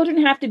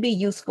 children have to be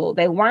useful.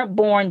 They weren't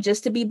born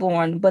just to be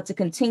born, but to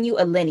continue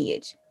a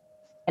lineage.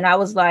 And I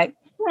was like,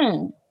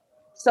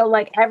 So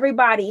like,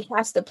 everybody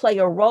has to play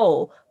a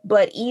role,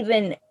 but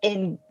even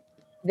in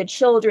the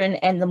children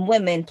and the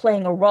women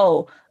playing a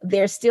role,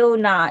 they're still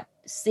not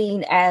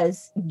seen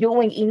as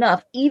doing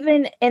enough.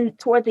 Even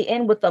toward the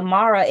end with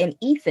Amara and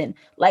Ethan,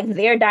 like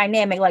their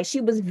dynamic, like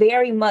she was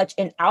very much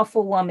an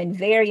alpha woman,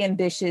 very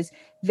ambitious,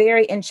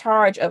 very in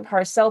charge of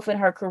herself and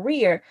her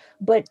career,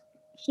 but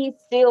he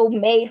still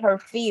made her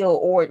feel,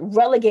 or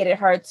relegated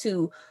her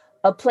to,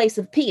 a place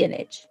of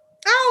peonage.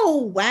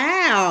 Oh,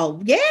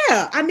 wow.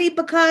 Yeah. I mean,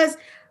 because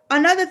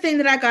another thing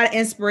that I got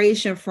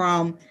inspiration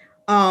from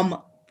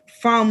Amara's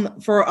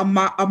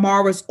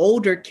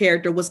older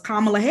character was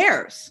Kamala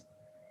Harris.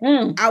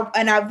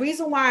 The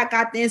reason why I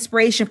got the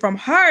inspiration from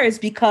her is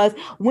because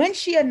when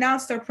she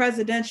announced her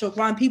presidential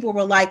run, people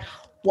were like,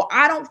 well,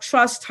 I don't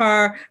trust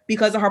her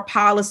because of her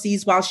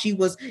policies while she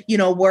was,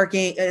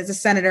 working as a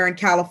senator in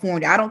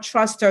California. I don't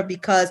trust her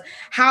because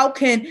how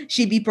can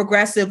she be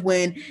progressive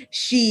when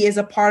she is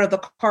a part of the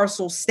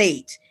carceral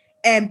state?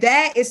 And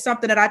that is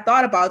something that I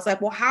thought about. It's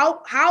like, well,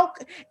 how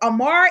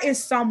Amara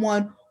is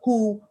someone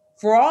who,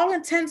 for all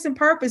intents and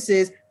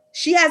purposes,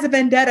 she has a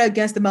vendetta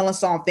against the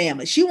Mélenchon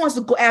family. She wants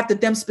to go after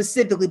them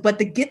specifically, but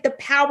to get the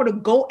power to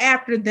go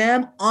after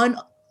them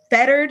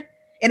unfettered,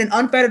 in an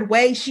unfettered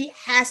way, she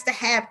has to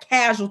have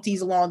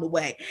casualties along the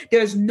way.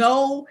 There's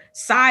no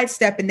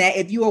sidestepping that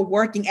if you are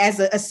working as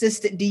an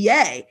assistant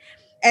DA.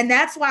 And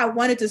that's why I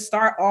wanted to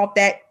start off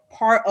that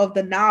part of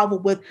the novel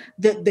with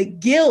the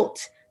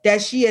guilt that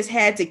she has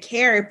had to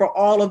carry for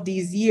all of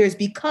these years,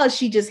 because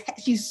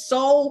she's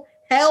so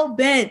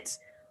hell-bent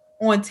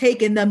on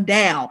taking them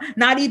down,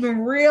 not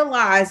even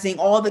realizing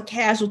all the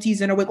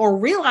casualties in her wake, or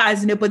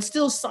realizing it, but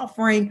still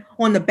suffering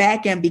on the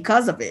back end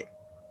because of it.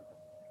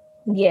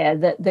 Yeah,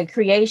 the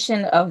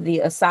creation of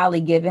the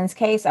Asali Givens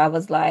case, I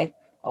was like,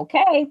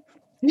 okay,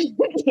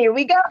 here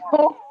we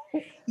go.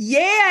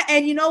 Yeah,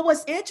 and you know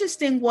what's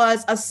interesting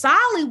was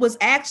Asali was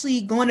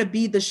actually going to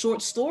be the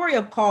short story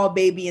of Call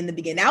Baby in the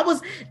beginning. That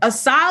was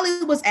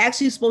Asali was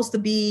actually supposed to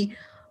be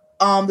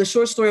the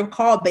short story of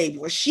Call Baby,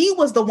 where she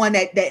was the one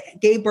that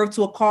gave birth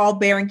to a call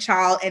bearing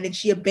child, and then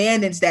she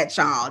abandons that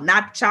child.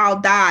 Not the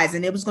child dies,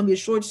 and it was going to be a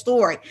short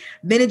story.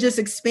 Then it just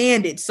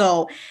expanded.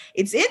 So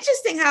it's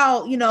interesting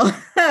how, you know,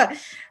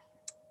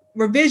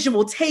 revision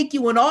will take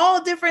you in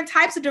all different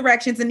types of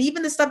directions, and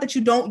even the stuff that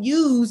you don't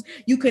use,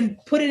 you can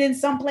put it in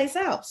someplace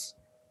else.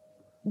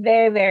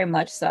 Very, very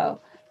much so.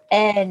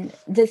 And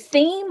the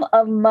theme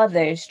of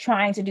mothers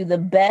trying to do the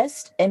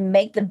best and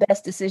make the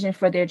best decision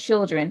for their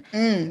children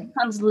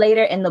comes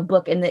later in the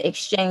book, in the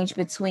exchange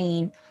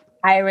between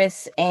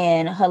Iris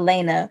and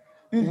Helena.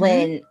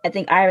 When I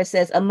think Iris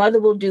says, a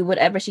mother will do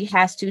whatever she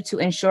has to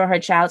ensure her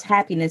child's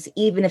happiness,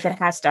 even if it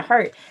has to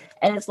hurt.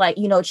 And it's like,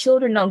 you know,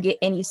 children don't get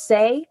any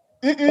say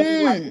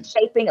in like the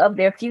shaping of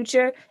their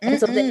future. And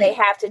so then they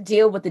have to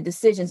deal with the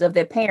decisions of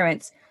their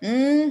parents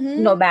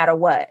no matter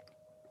what.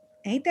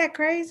 Ain't that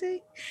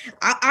crazy?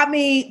 I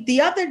mean, the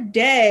other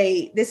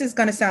day, this is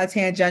going to sound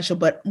tangential,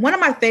 but one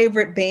of my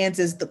favorite bands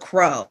is The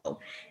Crow.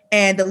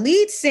 And the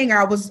lead singer,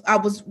 I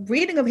was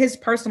reading of his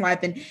personal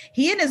life, and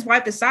he and his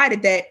wife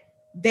decided that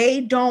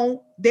they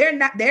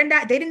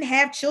didn't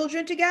have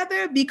children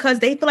together because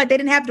they feel like they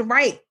didn't have the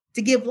right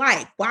to give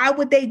life. Why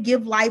would they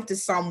give life to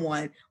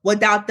someone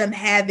without them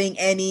having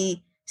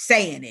any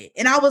say in it?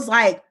 And I was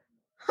like,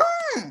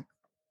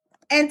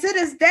 And to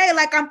this day,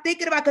 like I'm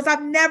thinking about, because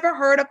I've never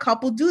heard a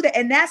couple do that.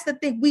 And that's the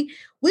thing. We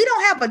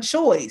don't have a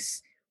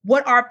choice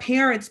what our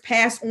parents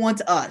pass on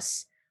to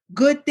us.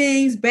 Good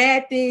things,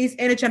 bad things,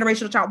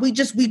 intergenerational child.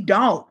 We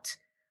don't.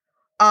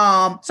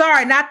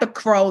 Sorry, not The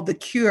Crow, The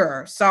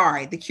Cure.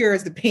 Sorry, The Cure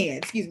is the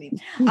band, excuse me.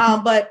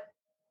 But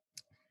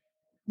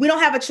we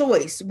don't have a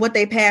choice what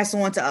they pass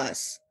on to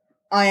us.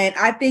 And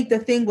I think the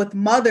thing with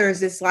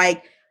mothers is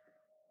like,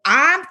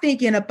 I'm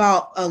thinking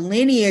about a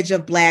lineage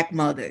of Black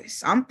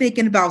mothers. I'm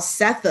thinking about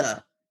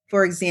Setha,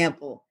 for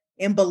example,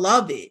 in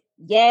Beloved.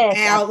 Yes.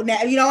 Now,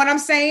 you know what I'm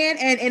saying?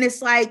 And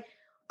it's like,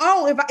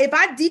 oh, if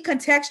I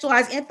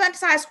decontextualize,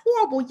 infanticize,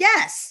 horrible,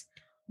 yes.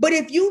 But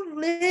if you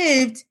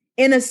lived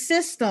in a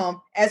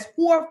system as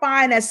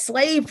horrifying as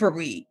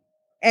slavery,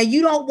 and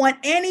you don't want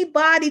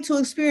anybody to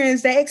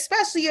experience that,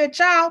 especially your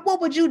child, what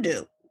would you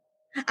do?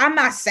 I'm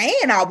not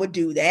saying I would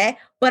do that,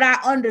 but I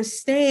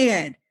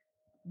understand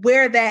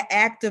where that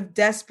act of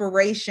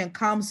desperation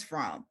comes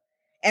from.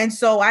 And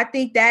so I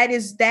think that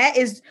is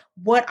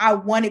what I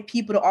wanted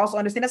people to also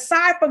understand,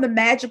 aside from the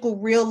magical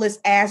realist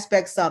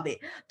aspects of it,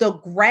 the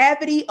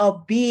gravity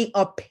of being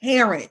a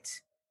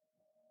parent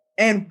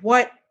and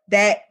what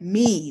that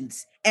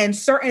means. And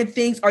certain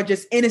things are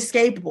just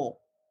inescapable,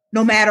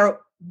 no matter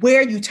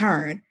where you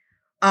turn.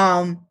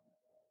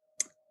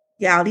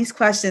 Yeah, these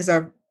questions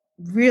are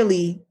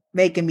really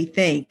making me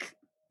think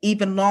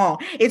even long.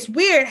 It's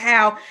weird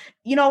how,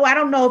 you know, I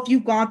don't know if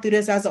you've gone through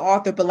this as an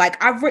author, but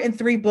like I've written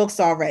 3 books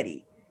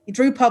already,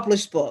 3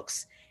 published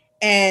books.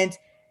 And,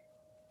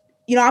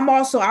 you know,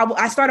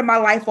 I started my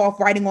life off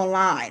writing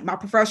online, my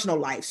professional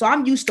life. So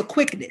I'm used to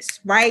quickness,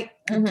 right?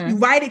 You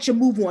write it, you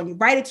move on. You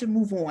write it, you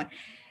move on.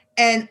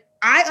 And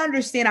I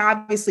understand,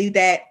 obviously,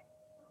 that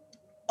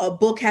a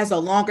book has a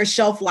longer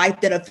shelf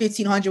life than a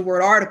 1,500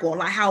 word article.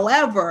 Like,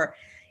 however,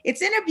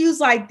 it's interviews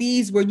like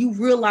these where you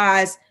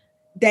realize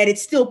that it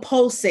still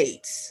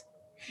pulsates.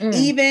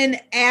 Even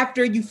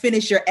after you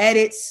finish your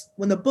edits,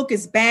 when the book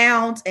is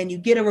bound and you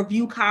get a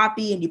review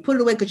copy and you put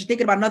it away because you're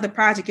thinking about another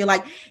project, you're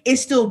like, it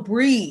still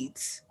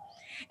breathes.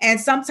 And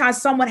sometimes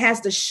someone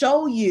has to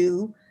show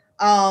you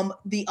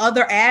the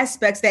other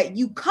aspects that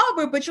you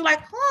cover, but you're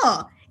like,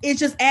 it's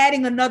just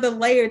adding another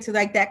layer to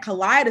like that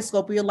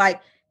kaleidoscope where you're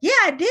like, yeah,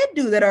 I did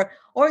do that.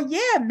 Or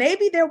yeah,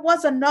 maybe there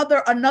was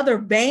another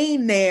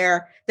vein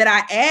there that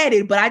I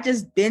added, but I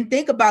just didn't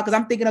think about because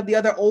I'm thinking of the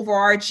other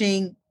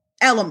overarching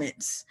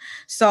elements.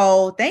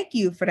 So thank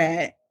you for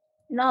that.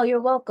 No,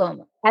 you're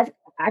welcome. I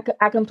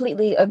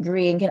completely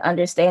agree and can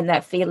understand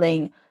that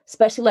feeling,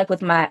 especially like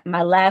with my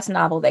last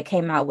novel that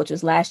came out, which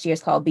was last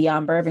year's, called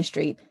Beyond Bourbon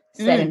Street,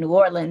 set in New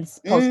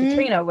Orleans, post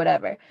Katrina or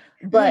whatever.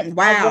 But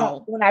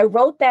wow, when I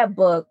wrote that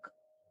book,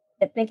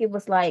 I think it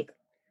was like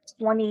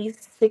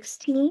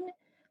 2016,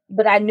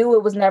 but I knew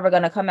it was never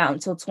going to come out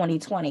until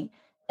 2020.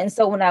 And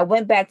so when I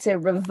went back to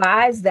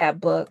revise that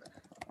book,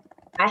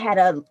 I had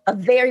a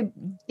very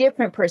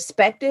different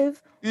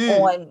perspective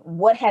on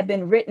what had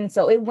been written.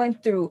 So it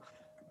went through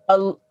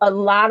a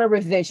lot of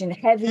revision,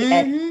 heavy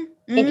and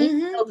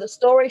even though the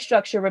story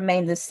structure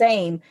remained the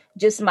same,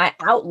 just my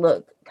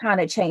outlook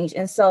kind of changed.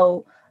 And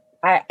so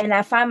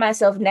I find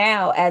myself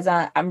now, as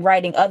I'm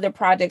writing other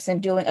projects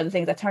and doing other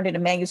things. I turned in a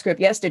manuscript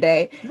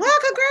yesterday. Well,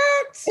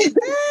 congrats!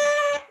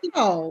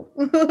 Oh,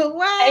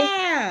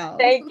 wow!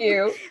 Thank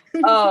you.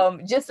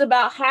 Just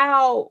about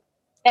how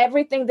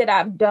everything that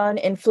I've done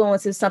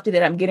influences something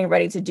that I'm getting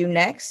ready to do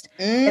next.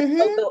 And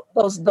so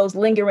those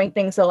lingering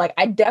things. So like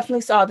I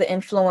definitely saw the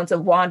influence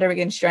of Wandering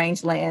in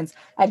Strange Lands.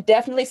 I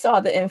definitely saw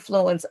the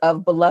influence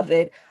of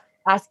Beloved.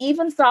 I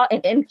even saw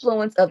an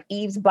influence of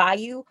Eve's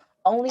Bayou.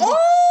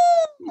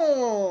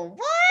 Wow.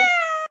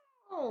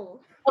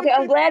 Okay,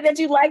 I'm glad that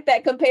you like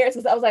that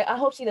comparison. I was like, I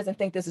hope she doesn't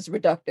think this is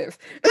reductive.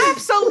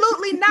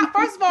 Absolutely not.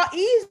 First of all,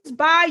 Eve's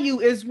Bayou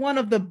is one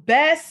of the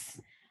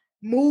best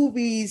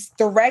movies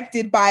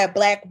directed by a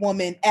Black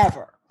woman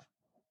ever.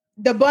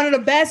 One of the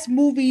best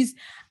movies.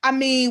 I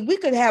mean, we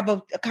could have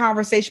a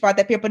conversation about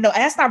that here, but no,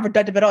 that's not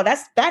reductive at all.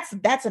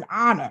 That's an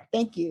honor.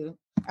 Thank you.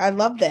 I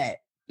love that.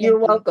 You're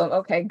welcome.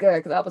 Okay, good.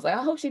 Because I was like,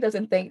 I hope she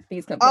doesn't think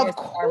these comparisons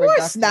are reductive. Of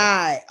course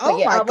not. Oh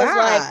yeah, my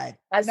God.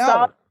 I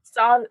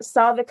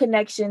saw the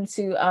connection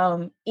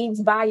to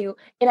Eve's Bayou,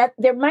 and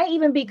there might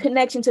even be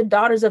connection to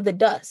Daughters of the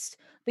Dust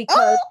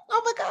because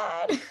oh my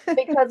God,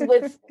 because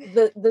with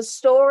the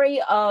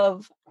story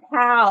of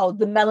how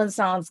the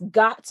Melancons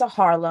got to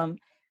Harlem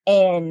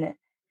and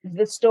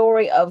the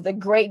story of the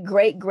great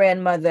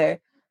grandmother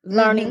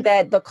learning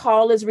that the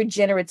call is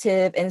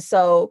regenerative, and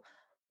so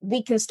we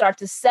can start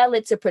to sell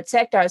it to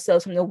protect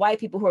ourselves from the white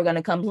people who are going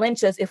to come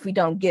lynch us if we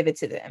don't give it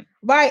to them.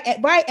 Right.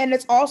 And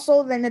it's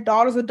also then the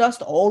Daughters of Dust,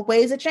 the old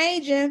ways are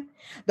changing.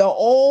 The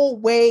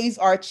old ways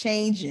are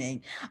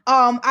changing.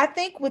 I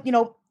think with,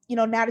 now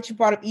that you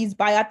brought up Eve's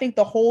Bayou, I think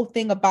the whole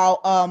thing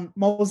about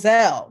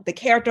Moselle, the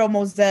character of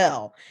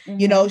Moselle,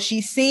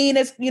 she's seen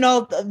as,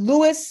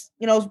 Lewis,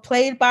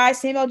 played by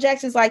Samuel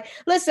Jackson's like,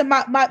 listen,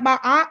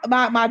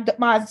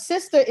 my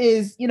sister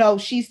is,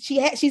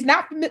 she's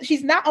not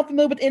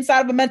unfamiliar with the inside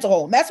of a mental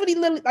home. That's what he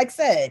literally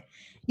said.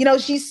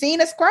 She's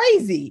seen as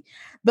crazy,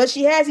 but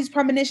she has these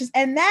premonitions,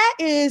 and that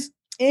is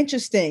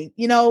interesting,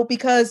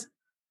 because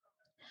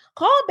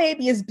Call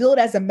Baby is billed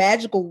as a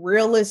magical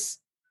realist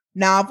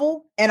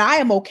novel, and I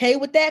am okay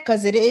with that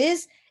because it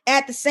is.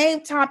 At the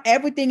same time,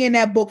 everything in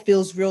that book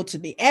feels real to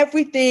me.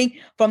 Everything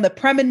from the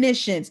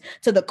premonitions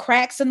to the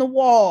cracks in the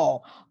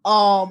wall,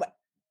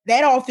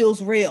 that all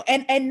feels real.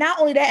 And not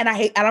only that, and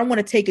I don't want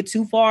to take it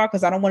too far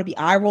because I don't want to be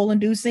eye roll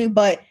inducing,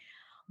 but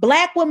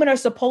Black women are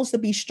supposed to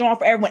be strong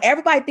for everyone.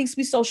 Everybody thinks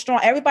we're so strong.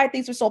 Everybody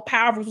thinks we're so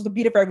powerful. We're supposed to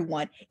be there for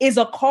everyone. Is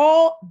a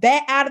call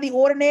that out of the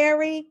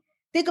ordinary?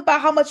 Think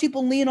about how much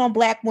people lean on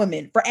Black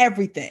women for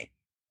everything.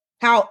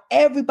 How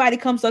everybody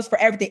comes to us for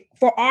everything,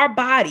 for our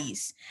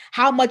bodies,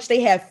 how much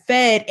they have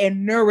fed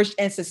and nourished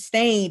and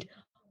sustained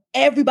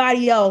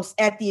everybody else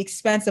at the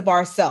expense of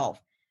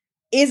ourselves.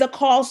 Is a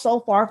call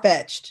so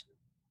far-fetched?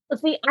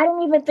 See, I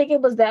didn't even think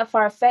it was that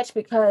far-fetched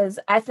because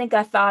I think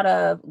I thought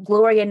of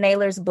Gloria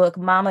Naylor's book,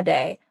 Mama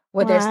Day,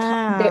 where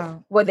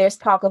there's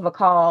talk of a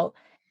call.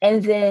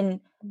 And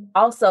then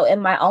also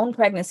in my own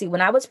pregnancy,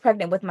 when I was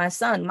pregnant with my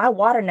son, my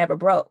water never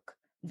broke.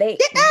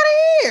 Get out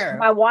of here.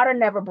 My water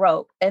never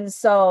broke. And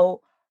so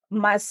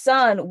my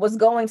son was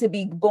going to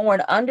be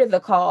born under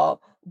the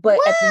call, but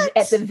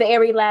at the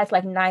very last,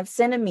 9th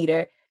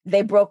centimeter,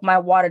 they broke my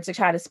water to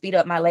try to speed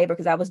up my labor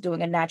because I was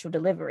doing a natural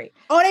delivery.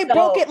 Oh, they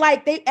broke it?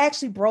 They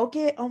actually broke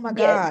it? Oh my God.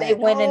 Yeah, they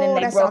went in and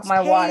they broke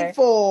my water.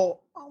 Oh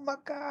my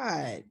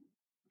God.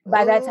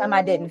 By that time,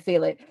 I didn't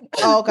feel it.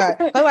 Oh, okay.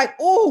 I'm like,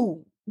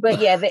 ooh. But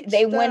yeah,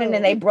 they went in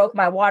and they broke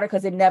my water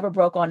because it never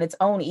broke on its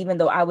own, even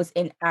though I was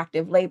in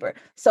active labor.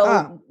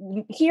 So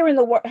hearing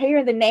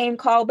the name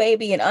Call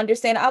Baby and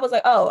understand, I was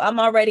like, oh, I'm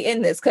already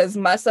in this because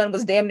my son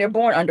was damn near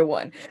born under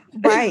one.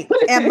 Right.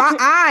 And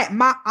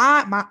my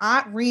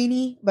aunt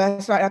Renee,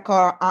 that's right, I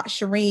call her Aunt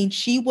Shireen.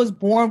 She was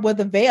born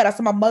with a veil. That's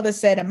what my mother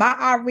said. And my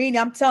Aunt Renee,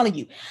 I'm telling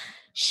you,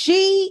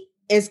 she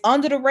is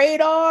under the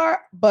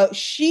radar, but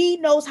she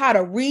knows how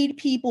to read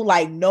people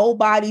like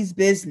nobody's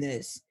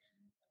business.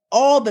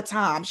 All the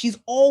time. She's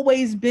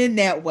always been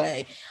that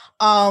way.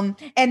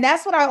 And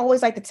that's what I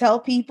always like to tell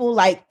people,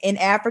 like in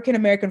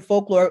African-American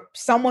folklore,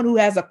 someone who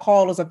has a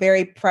call is a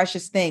very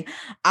precious thing.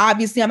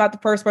 Obviously, I'm not the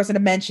first person to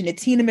mention it.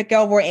 Tina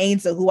McElroy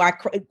Ainsley, who I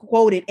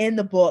quoted in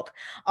the book,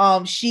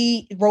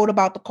 she wrote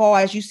about the call,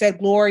 as you said,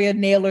 Gloria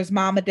Naylor's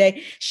Mama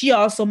Day. She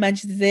also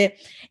mentions it.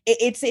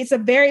 It's a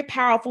very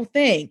powerful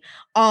thing.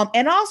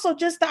 And also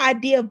just the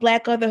idea of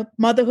Black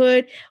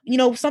motherhood,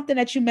 something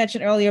that you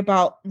mentioned earlier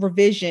about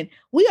revision.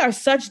 We are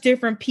such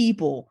different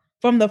people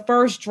from the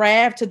first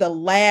draft to the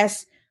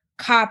last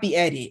copy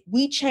edit.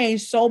 We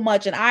changed so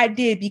much. And I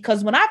did,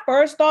 because when I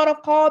first thought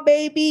of Call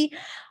Baby,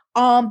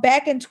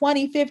 back in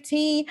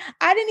 2015,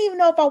 I didn't even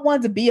know if I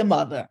wanted to be a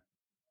mother.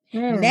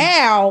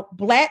 Now,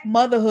 Black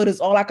motherhood is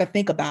all I could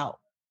think about.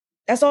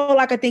 That's all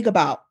I could think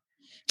about.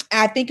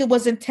 I think it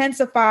was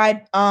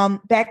intensified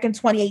back in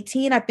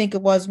 2018. I think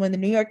it was when the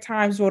New York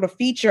Times wrote a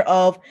feature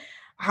of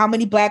how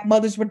many Black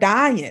mothers were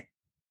dying.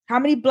 How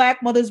many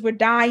Black mothers were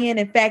dying?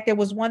 In fact, there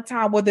was one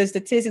time where the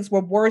statistics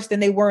were worse than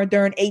they were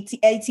during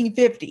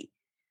 1850.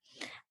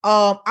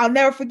 I'll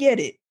never forget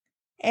it.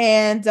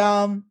 And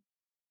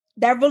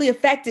that really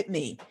affected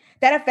me.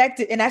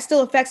 And that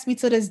still affects me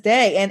to this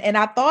day. And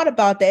I thought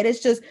about that. It's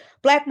just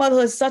Black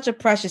motherhood is such a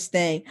precious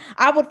thing.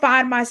 I would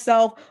find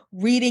myself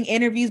reading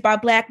interviews by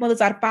Black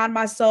mothers. I'd find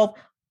myself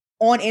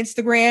on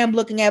Instagram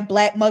looking at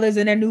Black mothers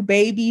and their new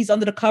babies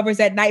under the covers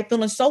at night,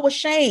 feeling so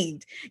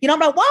ashamed. You know, I'm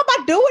like, why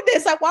am I doing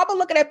this? Like, why am I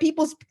looking at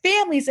people's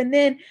families? And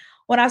then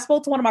when I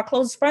spoke to one of my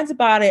closest friends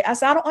about it, I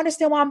said, I don't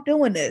understand why I'm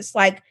doing this.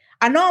 Like,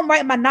 I know I'm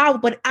writing my novel,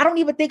 but I don't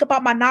even think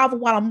about my novel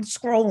while I'm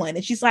scrolling.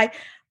 And she's like,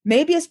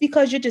 maybe it's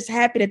because you're just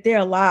happy that they're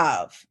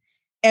alive.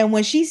 And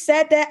when she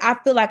said that, I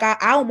feel like I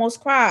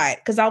almost cried,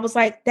 because I was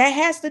like, that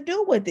has to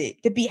do with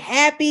it, to be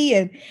happy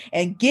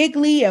and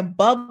giggly and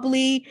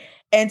bubbly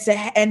and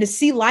to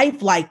see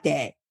life like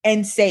that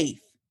and safe.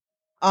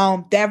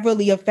 That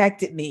really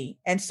affected me.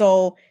 And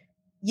so,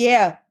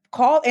 yeah,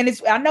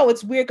 I know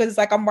it's weird because it's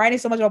like I'm writing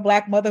so much about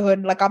Black motherhood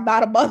and like I'm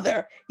not a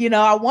mother, you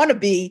know, I want to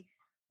be,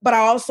 but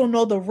I also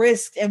know the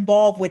risk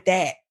involved with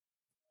that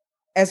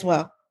as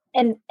well.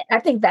 And I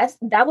think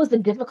that was the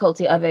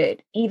difficulty of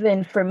it,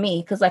 even for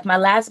me, because like my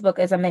last book,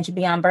 as I mentioned,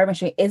 Beyond Bourbon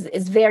Street,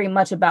 is very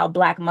much about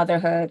Black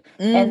motherhood.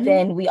 Mm-hmm. And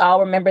then we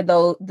all remember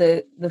though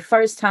the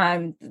first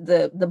time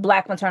the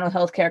Black maternal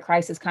health care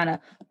crisis kind of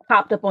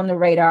popped up on the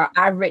radar.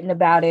 I've written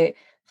about it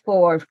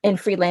in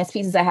freelance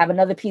pieces. I have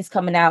another piece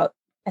coming out,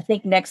 I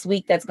think next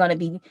week, that's going to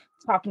be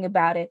talking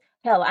about it.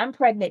 Hell, I'm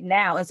pregnant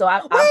now, and so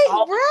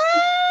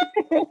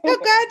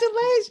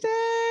Congratulations!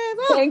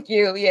 Thank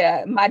you.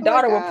 Yeah, my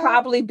daughter will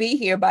probably be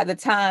here by the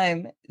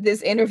time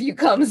this interview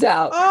comes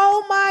out.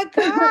 Oh my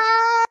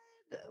God!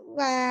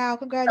 Wow,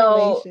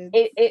 congratulations!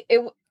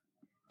 So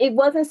it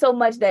wasn't so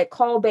much that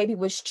Call Baby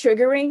was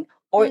triggering,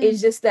 or it's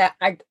just that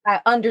I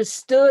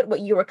understood where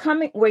you were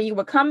coming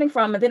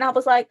from, and then I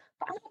was like,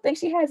 I don't think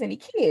she has any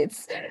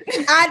kids.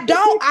 I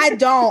don't.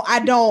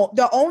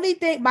 The only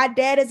thing, my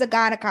dad is a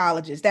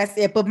gynecologist. That's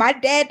it. But my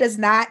dad does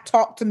not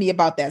talk to me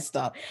about that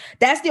stuff.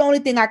 That's the only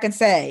thing I can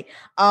say.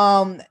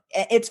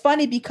 It's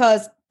funny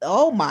because,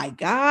 oh my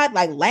God,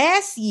 like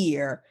last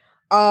year,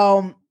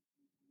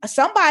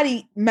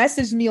 somebody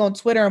messaged me on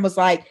Twitter and was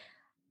like,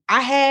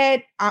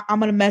 I'm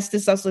going to mess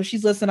this up. So if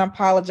she's listening, I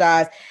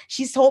apologize.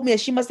 She's told me that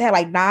she must have had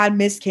like 9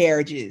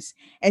 miscarriages.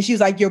 And she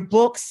was like, your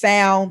book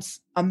sounds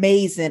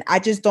amazing. I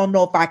just don't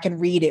know if I can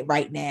read it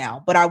right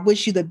now, but I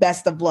wish you the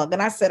best of luck.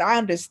 And I said, I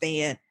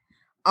understand.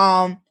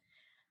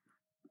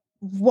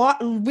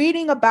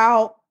 Reading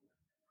about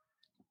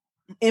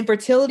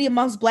infertility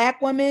amongst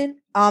Black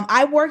women.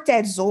 I worked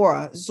at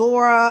Zora.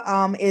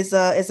 Zora is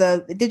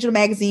a digital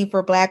magazine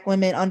for Black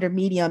women under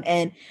Medium.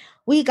 And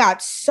we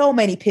got so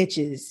many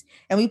pitches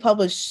and we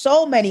published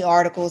so many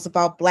articles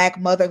about Black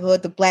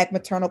motherhood, the Black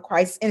maternal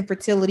crisis,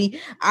 infertility,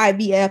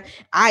 IVF,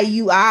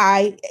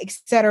 IUI, et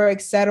cetera,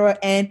 et cetera.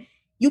 And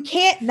you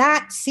can't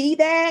not see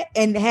that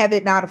and have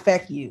it not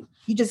affect you.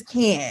 You just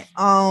can't.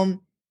 And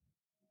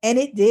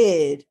it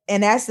did.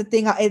 And that's the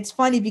thing. It's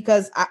funny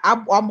because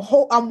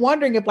I'm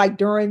wondering if like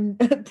during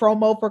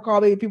promo for Call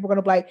Baby, people are going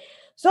to be like,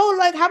 so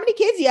like, how many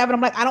kids do you have? And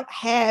I'm like, I don't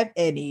have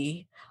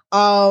any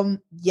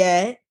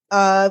yet.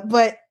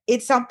 But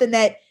it's something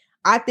that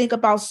I think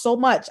about so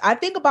much. I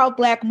think about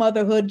Black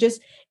motherhood,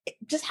 just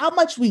how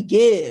much we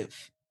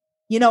give,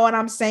 you know what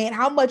I'm saying?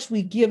 How much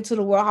we give to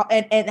the world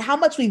and how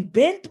much we've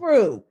been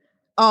through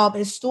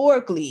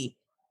historically,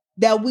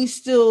 that we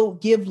still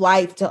give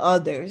life to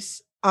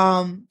others.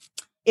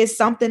 It's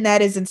something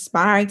that is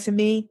inspiring to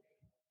me.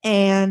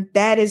 And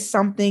that is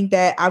something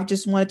that I've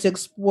just wanted to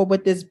explore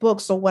with this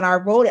book. So when I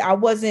wrote it, I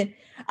was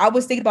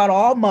thinking about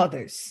all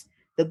mothers,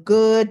 the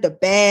good, the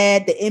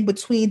bad, the in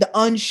between, the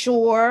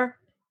unsure,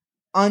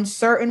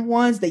 uncertain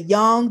ones, the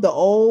young, the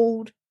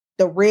old,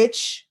 the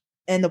rich,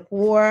 and the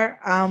poor.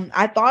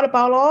 I thought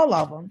about all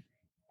of them.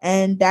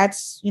 And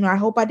that's, I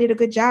hope I did a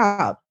good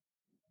job.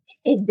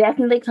 It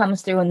definitely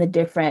comes through in the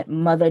different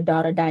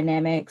mother-daughter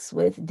dynamics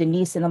with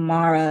Denise and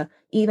Amara,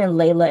 even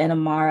Layla and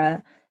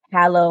Amara,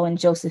 Hallow and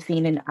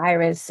Josephine and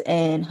Iris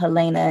and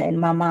Helena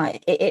and Mama.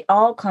 It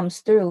all comes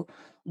through.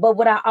 But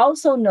what I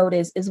also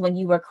noticed is when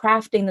you were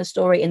crafting the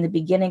story in the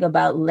beginning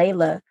about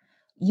Layla,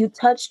 you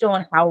touched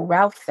on how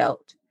Ralph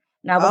felt.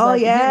 Now,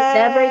 you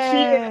never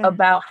hear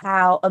about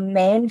how a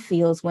man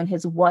feels when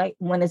his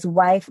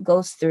wife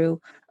goes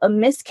through a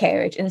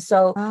miscarriage. And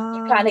so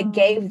you kind of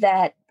gave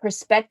that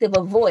perspective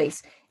a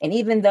voice. And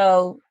even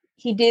though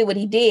he did what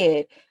he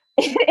did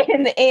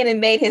in the end and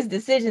made his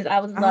decisions,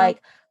 I was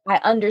like, I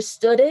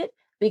understood it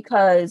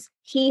because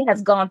he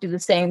has gone through the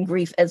same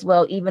grief as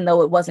well, even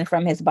though it wasn't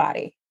from his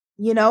body.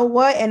 You know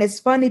what? And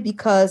it's funny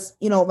because,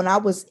 when I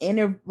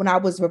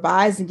was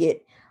revising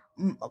it,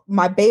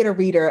 my beta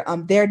reader,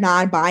 they're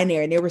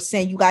non-binary, and they were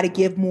saying you got to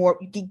give more.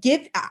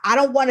 I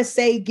don't want to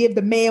say give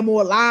the man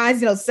more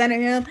lines, center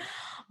him,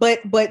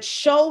 but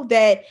show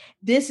that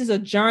this is a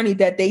journey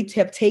that they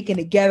have taken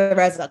together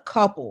as a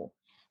couple,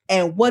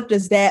 and what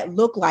does that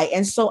look like?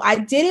 And so I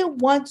didn't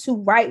want to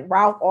write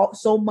Ralph off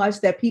so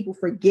much that people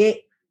forget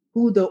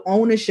who the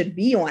owner should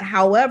be on.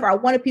 However, I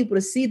wanted people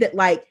to see that,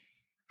 like,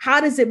 how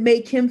does it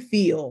make him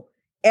feel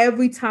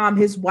every time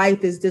his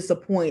wife is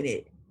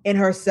disappointed? in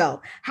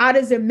herself? How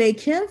does it make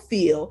him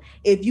feel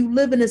if you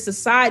live in a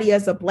society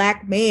as a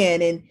Black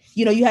man and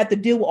you have to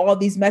deal with all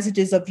these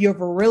messages of your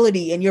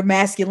virility and your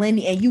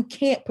masculinity, and you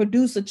can't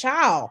produce a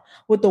child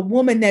with a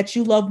woman that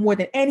you love more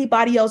than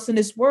anybody else in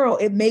this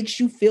world? It makes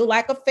you feel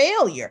like a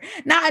failure.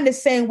 Not in the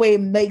same way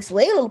it makes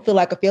Layla feel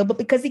like a failure, but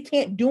because he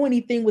can't do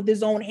anything with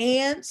his own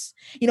hands.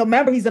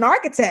 Remember, he's an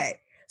architect.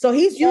 So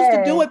he's used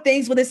to doing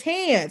things with his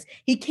hands.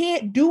 He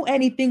can't do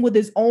anything with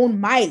his own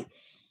might.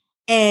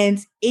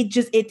 And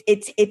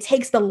it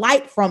takes the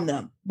light from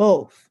them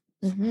both.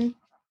 Mm-hmm.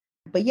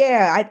 But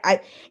yeah,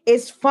 I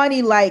it's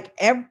funny, like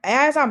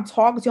as I'm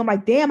talking to him, I'm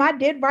like, damn, I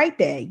did write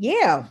that.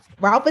 Yeah,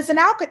 Ralph is an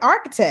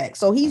architect,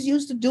 so he's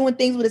used to doing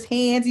things with his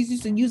hands. He's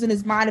used to using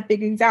his mind and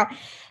figuring things out.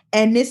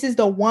 And this is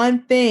the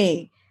one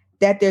thing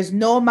that there's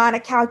no amount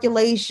of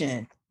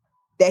calculation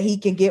that he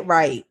can get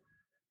right.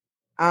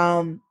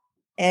 And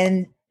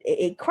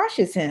it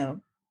crushes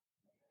him,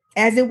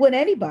 as it would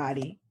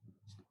anybody.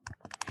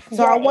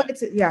 So I wanted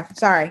to,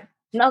 sorry.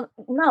 No,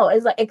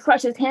 it's like it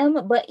crushes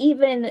him, but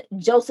even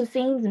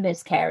Josephine's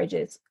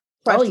miscarriages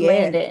crushed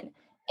Landon.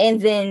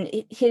 And then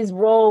his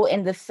role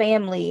in the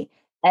family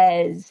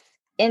as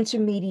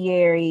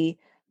intermediary,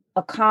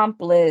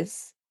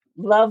 accomplice,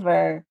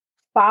 lover,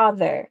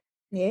 father.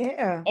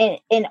 Yeah.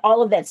 And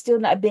all of that still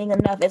not being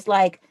enough. It's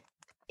like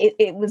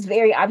it was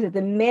very obvious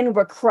the men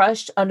were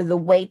crushed under the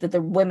weight that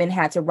the women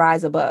had to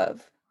rise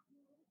above.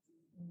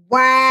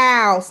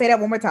 Wow. Say that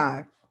one more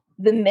time.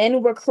 The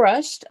men were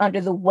crushed under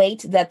the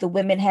weight that the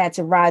women had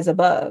to rise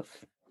above.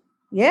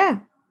 Yeah.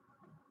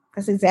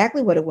 That's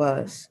exactly what it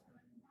was.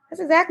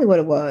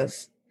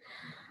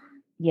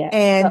 Yeah.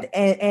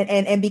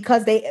 And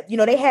because they,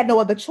 they had no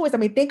other choice. I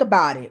mean, think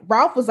about it.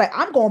 Ralph was like,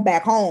 I'm going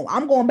back home.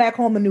 I'm going back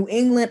home to New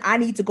England. I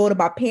need to go to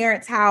my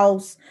parents'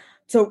 house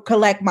to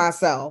collect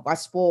myself. I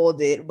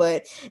spoiled it,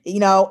 but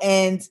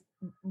and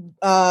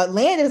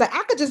Landon is like,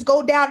 I could just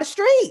go down the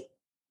street.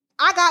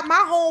 I got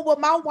my home with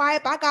my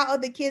wife. I got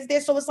other kids there.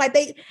 So it's like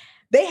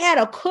they had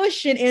a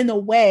cushion in a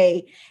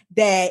way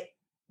that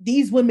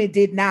these women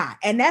did not.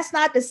 And that's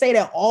not to say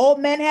that all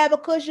men have a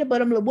cushion,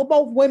 but we're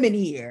both women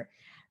here.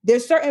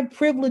 There's certain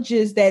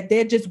privileges that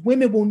they're just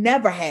women will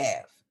never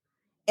have.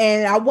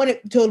 And I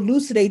wanted to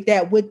elucidate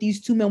that with these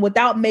two men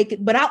without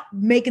making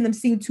them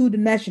seem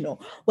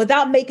two-dimensional,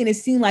 without making it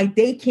seem like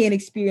they can't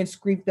experience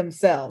grief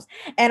themselves.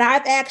 And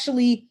I've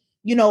actually,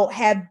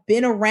 have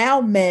been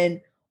around men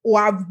or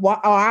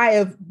I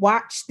have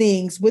watched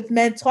things with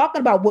men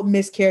talking about what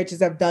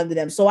miscarriages have done to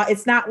them. So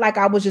it's not like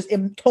I was just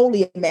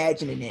totally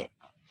imagining it.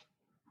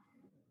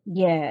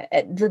 Yeah,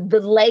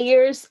 the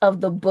layers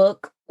of the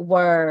book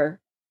were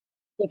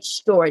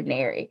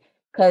extraordinary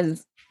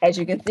because, as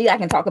you can see, I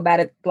can talk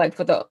about it like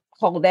for the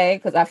whole day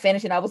because I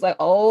finished and I was like,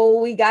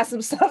 oh, we got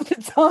some stuff to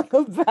talk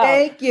about.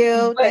 Thank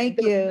you.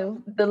 Thank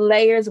you. The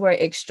layers were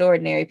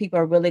extraordinary. People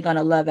are really going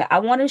to love it. I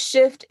want to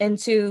shift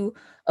into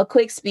a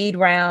quick speed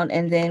round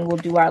and then we'll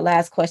do our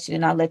last question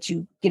and I'll let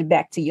you get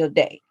back to your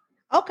day.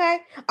 Okay.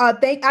 I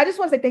just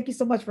want to say thank you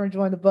so much for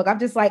enjoying the book. I'm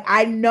just like,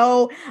 I'm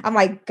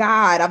like,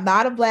 God, I'm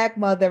not a Black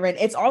mother. And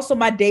it's also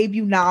my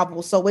debut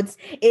novel. So it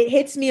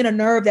hits me in a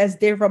nerve that's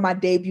different from my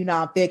debut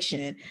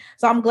nonfiction.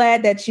 So I'm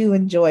glad that you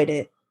enjoyed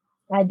it.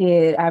 I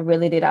did. I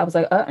really did. I was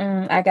like,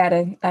 I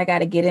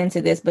gotta get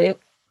into this. But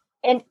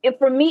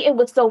for me, it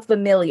was so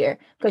familiar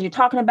because you're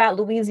talking about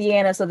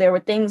Louisiana. So there were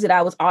things that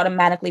I was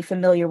automatically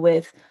familiar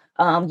with.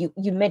 You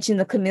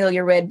mentioned the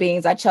camellia red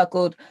beans. I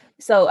chuckled.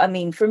 So, I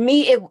mean, for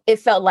me, it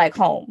felt like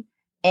home.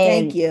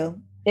 And thank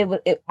you.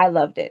 I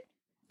loved it.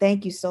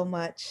 Thank you so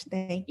much.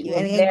 Thank you.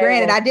 And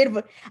granted,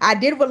 I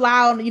did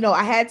rely on,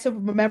 I had to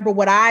remember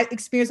what I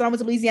experienced when I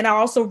was in Louisiana. I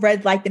also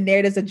read like the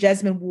narratives of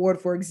Jesmyn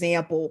Ward, for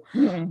example,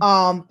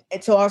 and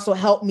to also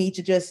help me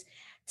to just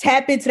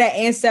tap into that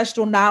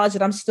ancestral knowledge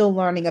that I'm still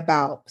learning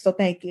about. So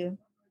thank you.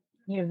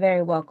 You're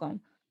very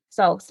welcome.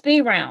 So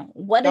speed round.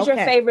 What is your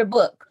favorite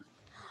book?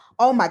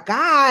 Oh my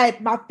God,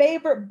 my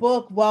favorite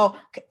book. Well,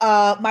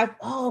 I'll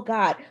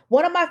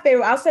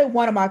say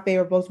one of my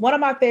favorite books. One of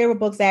my favorite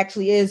books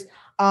actually is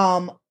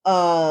Song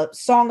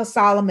of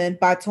Solomon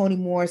by Toni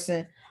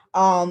Morrison.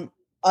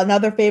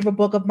 Another favorite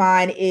book of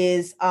mine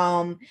is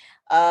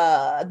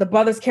The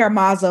Brothers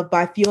Karamazov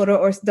by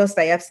Fyodor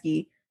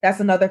Dostoevsky.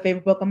 That's another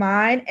favorite book of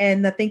mine.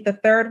 And I think the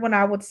third one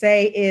I would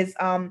say is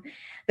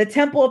The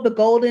Temple of the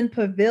Golden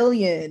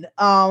Pavilion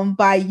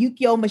by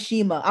Yukio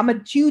Mishima. I'm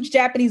a huge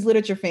Japanese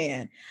literature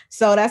fan.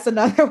 So that's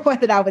another one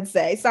that I would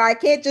say. Sorry, I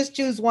can't just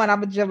choose one.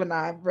 I'm a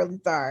Gemini. I'm really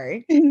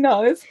sorry.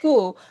 No, it's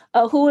cool.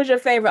 Who is your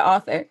favorite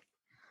author?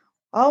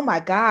 Oh my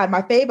God.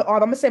 My favorite author.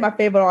 I'm going to say my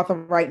favorite author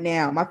right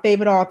now. My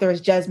favorite author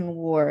is Jesmyn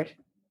Ward.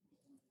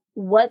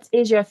 What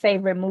is your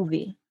favorite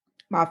movie?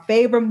 My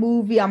favorite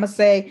movie, I'm going to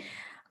say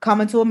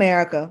Coming to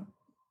America.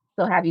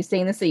 So have you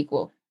seen the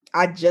sequel?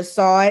 I just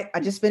saw it. I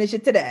just finished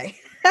it today.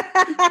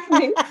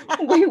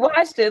 We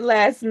watched it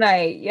last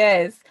night.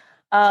 Yes.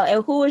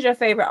 And who is your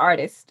favorite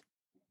artist?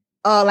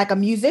 Like a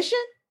musician?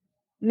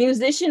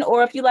 Musician,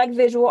 or if you like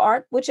visual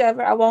art,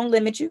 whichever. I won't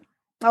limit you.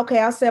 Okay,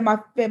 I'll say my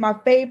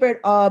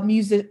favorite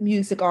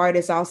music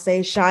artist, I'll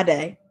say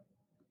Sade.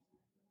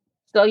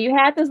 So you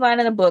had this line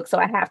in the book, so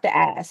I have to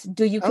ask,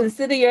 do you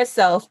consider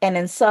yourself an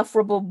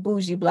insufferable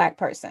bougie Black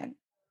person?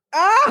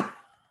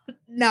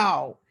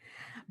 No.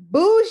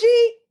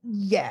 Bougie?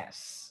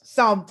 Yes.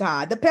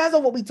 Sometimes. Depends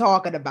on what we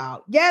talking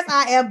about. Yes,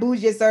 I am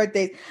bougie at certain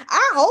things.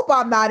 I hope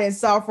I'm not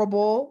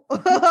insufferable.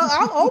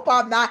 I hope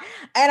I'm not.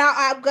 And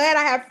I'm glad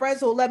I have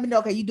friends who will let me know,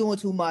 okay, you're doing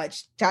too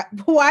much.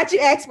 Why'd you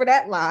ask for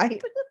that line?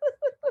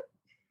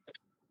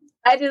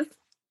 I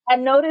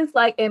noticed,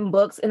 like, in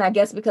books, and I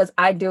guess because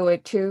I do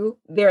it too,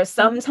 there are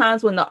some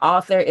times when the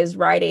author is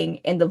writing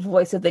in the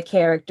voice of the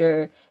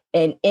character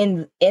and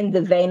in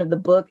the vein of the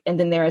book, and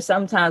then there are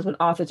some times when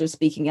authors are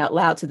speaking out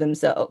loud to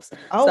themselves.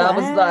 Oh, so wow. I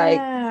was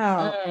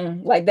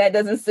like that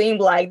doesn't seem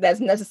like that's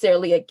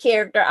necessarily a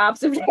character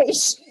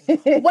observation.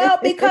 Well,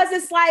 because the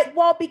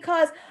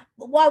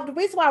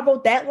reason why I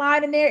wrote that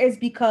line in there is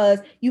because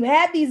you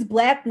have these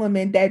Black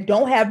women that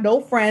don't have no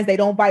friends, they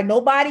don't invite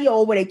nobody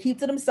over, they keep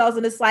to themselves,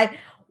 and it's like,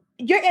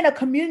 you're in a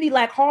community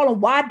like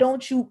Harlem. Why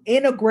don't you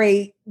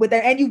integrate with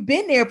them? And you've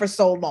been there for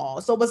so long.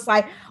 So it's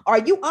like, are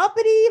you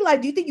uppity?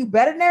 Like, do you think you're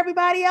better than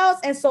everybody else?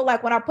 And so,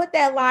 like, when I put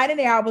that line in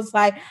there, I was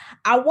like,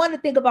 I want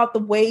to think about the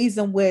ways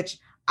in which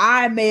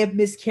I may have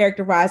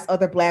mischaracterized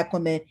other Black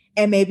women,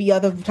 and maybe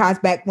other times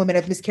Black women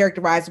have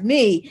mischaracterized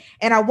me.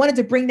 And I wanted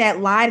to bring that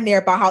line in there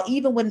about how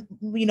even when,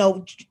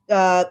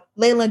 Layla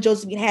and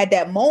Josephine had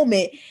that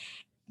moment,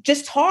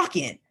 just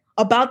talking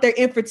about their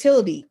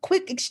infertility,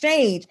 quick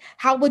exchange,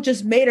 how it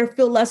just made her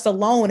feel less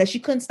alone, and she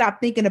couldn't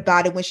stop thinking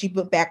about it when she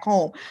went back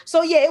home.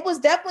 So yeah, it was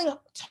definitely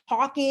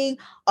talking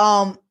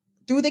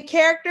through the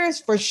characters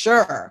for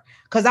sure.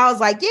 Cause I was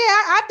like, yeah,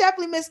 I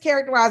definitely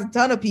mischaracterized a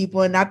ton of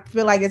people, and I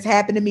feel like it's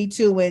happened to me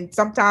too. And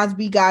sometimes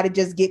we got to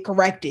just get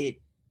corrected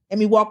and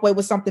we walk away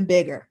with something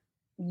bigger.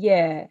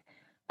 Yeah.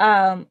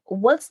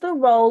 What's the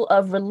role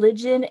of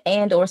religion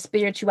and or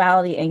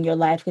spirituality in your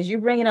life? Because you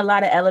bring in a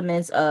lot of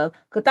elements of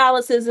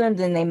Catholicism,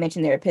 then they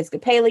mention they're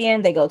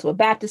Episcopalian, they go to a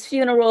Baptist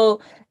funeral,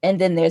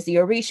 and then there's the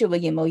Orisha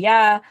with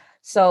Yemoya.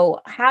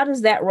 So how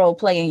does that role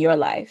play in your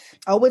life?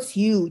 Oh, it's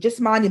huge. It's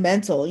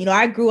monumental.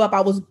 I grew up, I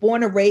was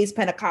born and raised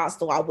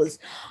Pentecostal. I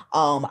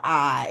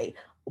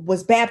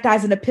was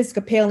baptized in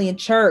Episcopalian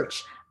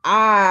church.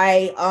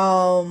 I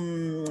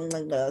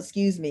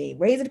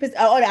raised in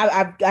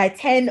I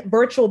attend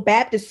virtual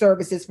Baptist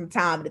services from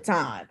time to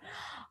time.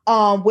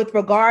 With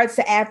regards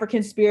to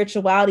African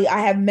spirituality,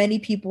 I have many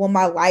people in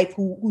my life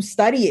who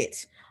study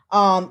it.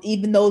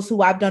 Even those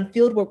who I've done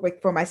field work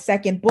with for my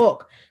second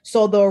book.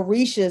 So the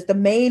Orishas, the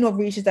main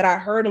Orishas that I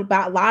heard a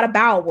lot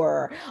about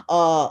were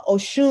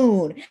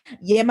Oshun,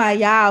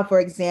 Yemaya, for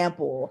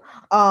example.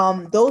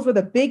 Those were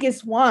the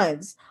biggest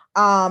ones.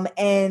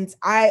 And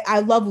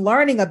I love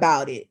learning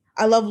about it.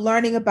 I love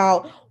learning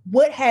about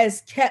what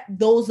has kept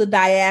those of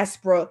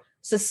diaspora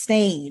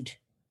sustained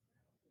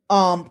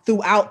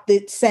throughout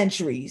the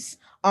centuries.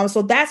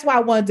 So that's why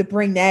I wanted to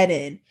bring that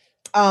in.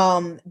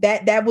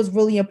 That was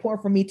really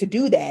important for me to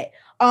do that.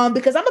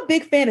 Because I'm a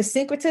big fan of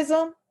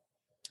syncretism,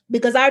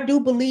 because I do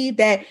believe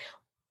that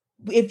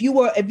if you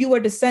were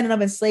a descendant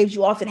of enslaved,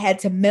 you often had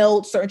to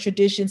meld certain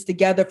traditions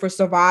together for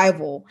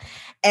survival.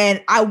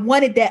 And I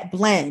wanted that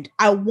blend.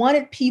 I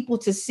wanted people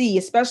to see,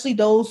 especially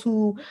those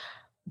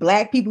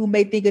Black people who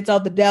may think it's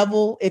of the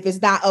devil, if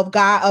it's not of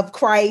God, of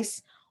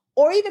Christ,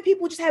 or even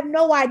people who just have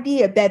no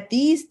idea that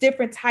these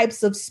different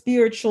types of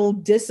spiritual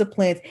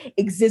disciplines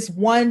exist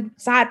one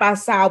side by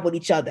side with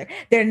each other.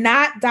 They're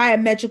not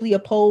diametrically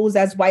opposed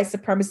as white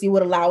supremacy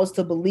would allow us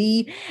to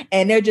believe,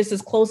 and they're just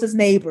as close as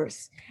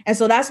neighbors. And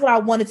so that's what I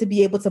wanted to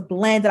be able to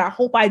blend, and I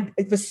hope I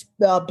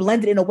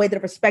blended in a way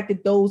that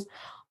respected those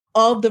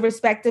of the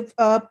respective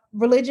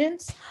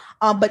religions.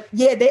 But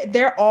yeah,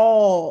 they're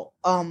all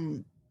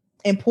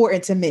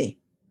important to me.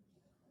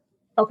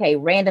 Okay,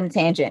 random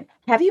tangent.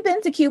 Have you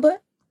been to Cuba?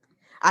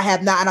 I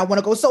have not, and I want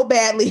to go so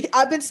badly.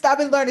 I've been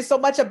learning so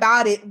much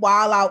about it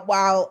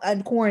while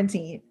in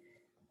quarantine.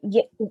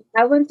 Yeah,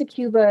 I went to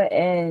Cuba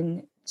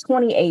in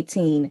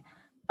 2018.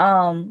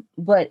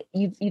 But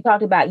you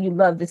talked about you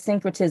love the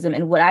syncretism,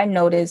 and what I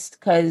noticed,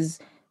 because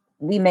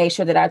we made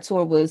sure that our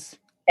tour was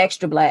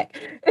extra Black.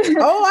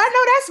 Oh, I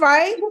know that's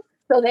right.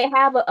 So they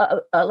have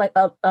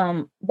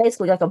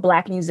basically like a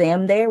Black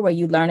museum there where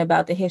you learn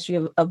about the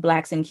history of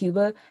Blacks in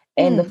Cuba.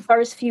 And the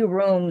first few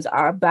rooms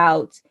are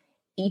about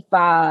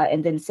Ifa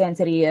and then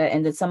Santeria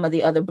and then some of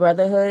the other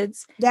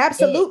brotherhoods.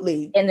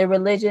 Absolutely. In the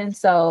religion.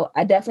 So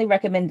I definitely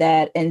recommend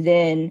that. And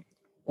then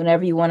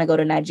whenever you want to go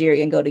to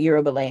Nigeria and go to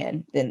Yoruba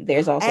land, then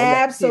there's also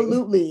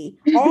absolutely.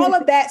 All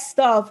of that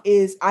stuff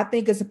I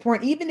think is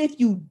important. Even if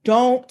you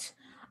don't,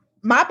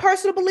 my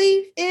personal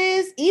belief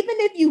is, even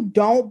if you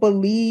don't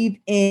believe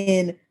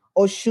in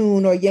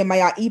Oshun or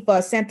Yemaya,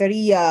 Ifa,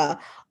 Santeria,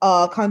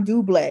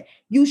 Candomblé,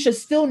 you should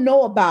still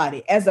know about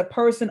it as a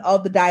person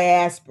of the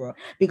diaspora,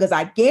 because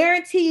I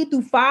guarantee you,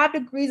 through 5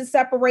 degrees of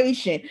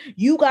separation,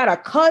 you got a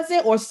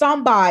cousin or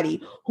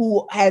somebody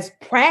who has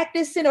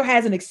practiced it or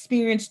has an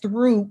experience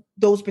through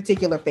those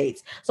particular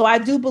faiths. So I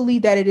do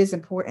believe that it is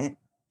important.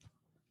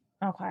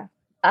 Okay.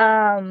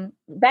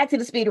 Back to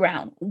the speed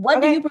round.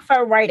 What do you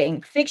prefer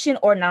writing, fiction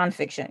or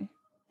nonfiction?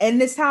 And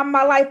this time of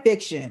my life,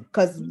 fiction,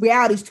 because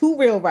reality's too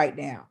real right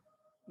now.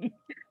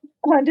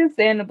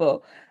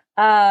 Understandable.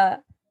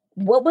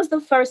 What was the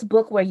first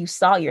book where you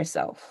saw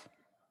yourself?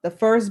 The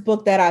first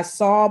book that I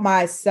saw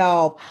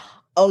myself,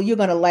 oh, you're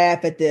going to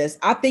laugh at this.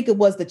 I think it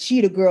was the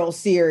Cheetah Girls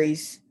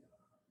series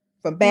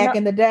from back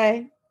in the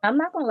day. I'm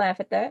not going to laugh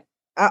at that.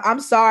 I'm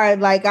sorry.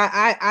 Like,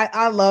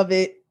 I love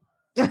it.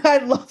 I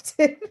loved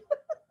it.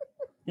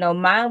 No,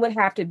 mine would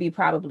have to be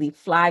probably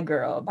Fly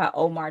Girl by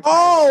Omar Tyler.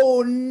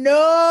 Oh,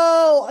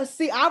 no.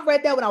 See, I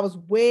read that when I was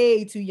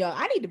way too young.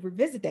 I need to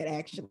revisit that,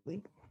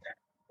 actually.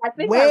 I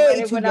think I read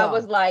it when I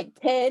was like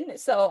 10,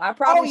 so I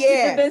probably should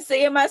have been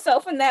seeing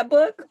myself in that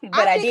book,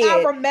 but I did.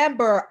 I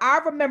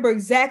remember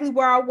exactly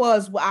where I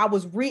was. I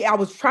was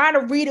trying to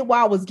read it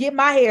while I was getting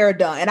my hair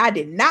done, and I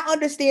did not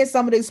understand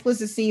some of the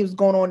explicit scenes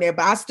going on there,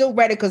 but I still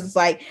read it because it's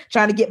like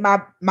trying to get my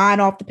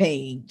mind off the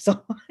pain.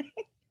 So,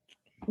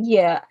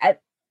 yeah, I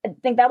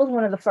think that was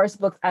one of the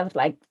first books I was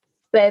like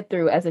sped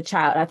through as a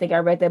child. I think I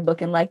read that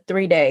book in like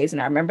 3 days,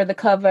 and I remember the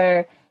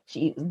cover.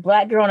 She was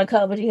black girl on the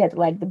cover. She had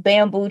like the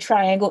bamboo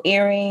triangle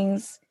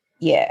earrings.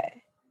 Yeah.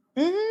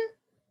 Mm-hmm.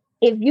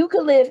 If you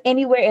could live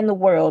anywhere in the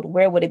world,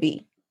 where would it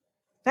be?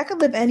 If I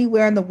could live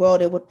anywhere in the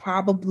world, it would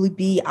probably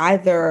be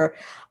either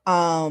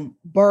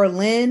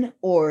Berlin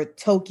or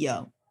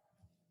Tokyo.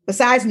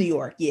 Besides New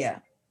York, yeah.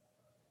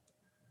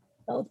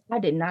 Oh, I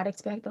did not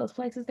expect those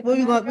places to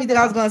come. What you think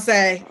I was gonna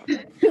say?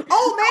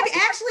 Oh, maybe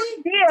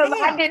actually. Damn,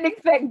 I didn't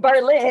expect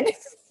Berlin.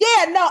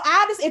 Yeah, no,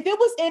 honestly,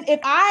 if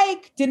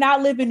I did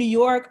not live in New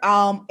York,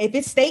 if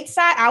it's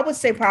stateside, I would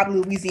say probably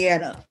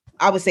Louisiana.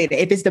 I would say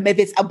that if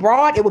it's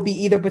abroad, it would be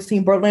either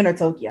between Berlin or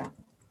Tokyo.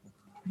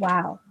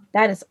 Wow,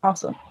 that is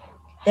awesome.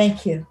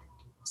 Thank you.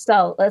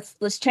 So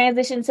let's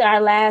transition to our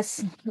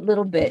last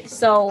little bit.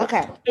 So,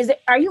 okay,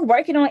 are you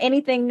working on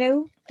anything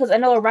new? Because I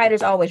know a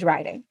writer's always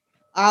writing.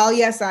 Oh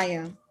yes, I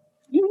am.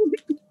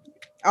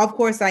 Of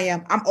course I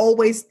am. I'm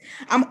always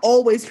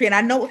creating.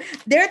 I know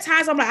there are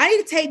times I'm like, I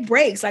need to take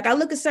breaks. Like I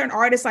look at certain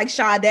artists like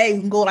Sade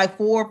who can go like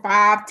 4,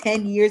 5,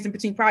 10 years in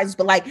between projects,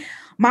 but like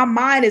my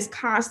mind is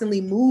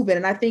constantly moving.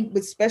 And I think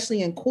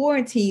especially in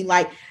quarantine,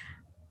 like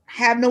I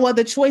have no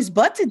other choice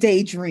but to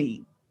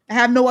daydream. I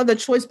have no other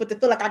choice but to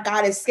feel like I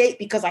gotta escape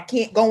because I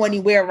can't go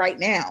anywhere right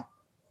now.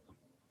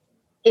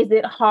 Is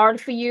it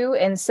hard for you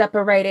in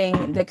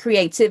separating the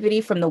creativity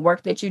from the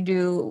work that you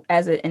do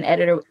as an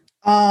editor?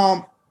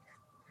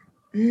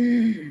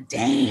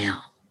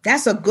 Damn,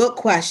 that's a good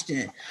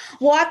question.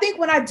 Well, I think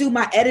when I do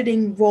my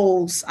editing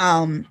roles,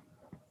 when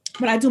I'm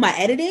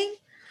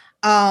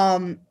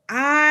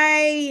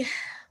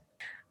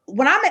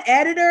an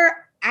editor,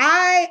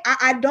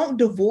 I don't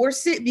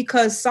divorce it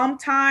because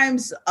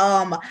sometimes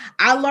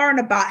I learn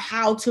about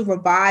how to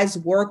revise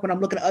work when I'm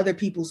looking at other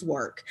people's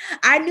work.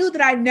 I knew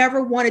that I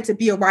never wanted to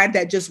be a writer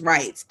that just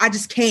writes. I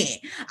just can't.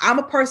 I'm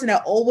a person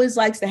that always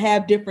likes to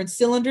have different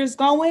cylinders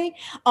going,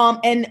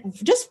 and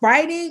just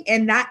writing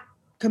and not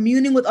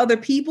communing with other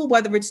people,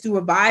 whether it's through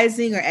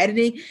revising or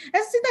editing,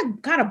 that's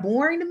kind of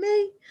boring to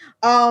me.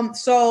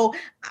 So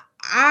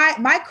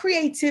my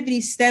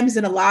creativity stems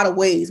in a lot of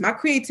ways. My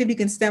creativity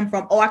can stem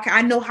from,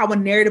 I know how a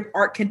narrative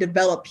arc can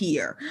develop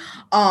here.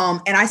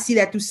 And I see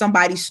that through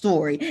somebody's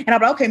story. And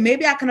I'm like, okay,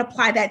 maybe I can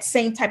apply that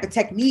same type of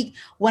technique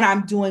when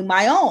I'm doing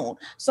my own.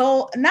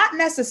 So not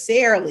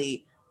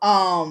necessarily,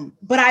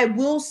 but I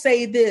will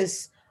say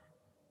this.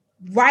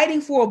 Writing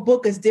for a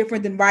book is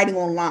different than writing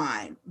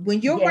online.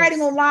 When you're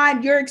writing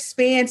online, your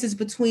expanse is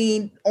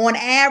between, on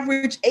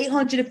average,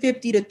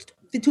 850 to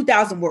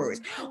 2,000 words.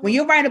 When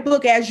you're writing a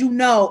book, as you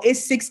know,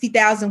 it's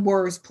 60,000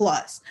 words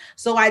plus.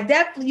 So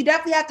you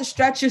definitely have to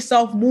stretch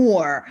yourself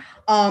more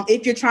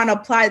if you're trying to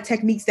apply the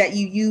techniques that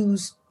you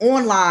use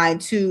online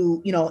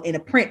to, in a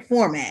print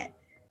format.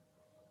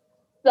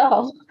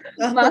 So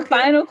my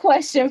final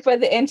question for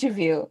the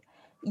interview.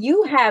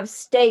 You have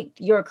staked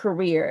your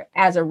career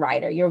as a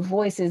writer. Your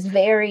voice is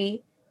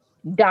very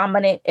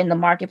dominant in the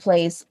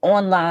marketplace,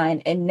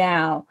 online, and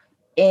now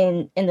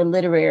in the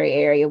literary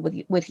area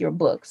with your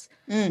books.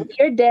 If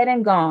you're dead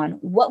and gone,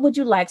 what would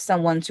you like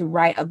someone to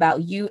write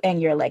about you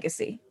and your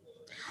legacy?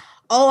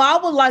 Oh,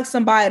 I would like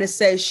somebody to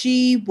say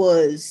she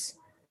was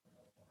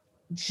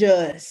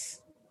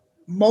just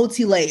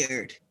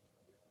multi-layered.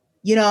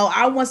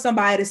 I want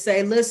somebody to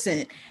say,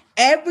 listen,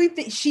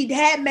 everything, she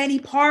had many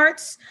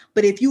parts,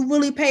 but if you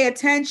really pay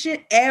attention,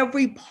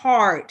 every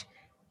part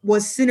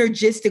was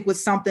synergistic with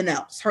something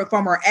else.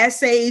 From her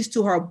essays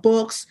to her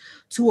books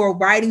to her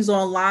writings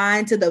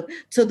online to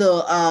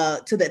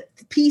the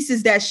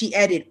pieces that she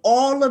edited,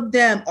 all of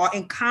them are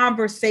in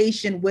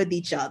conversation with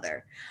each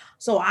other.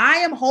 So I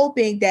am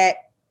hoping that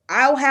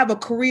I'll have a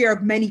career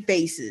of many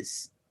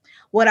faces.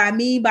 What I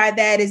mean by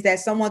that is that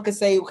someone could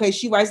say, okay,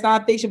 she writes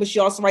nonfiction, but she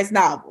also writes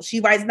novels. She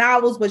writes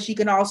novels, but she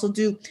can also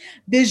do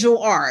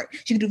visual art.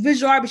 She can do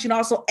visual art, but she can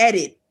also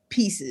edit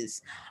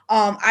pieces.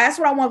 That's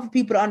what I want for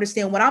people to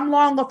understand. When I'm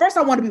long gone, first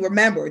I want to be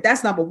remembered.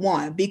 That's number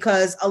one,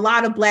 because a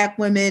lot of Black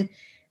women,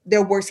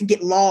 their works can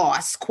get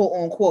lost, quote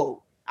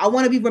unquote. I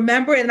want to be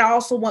remembered. And I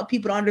also want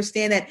people to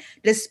understand that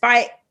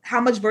despite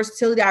how much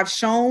versatility I've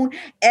shown,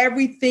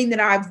 everything that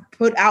I've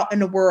put out in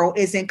the world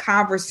is in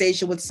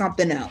conversation with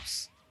something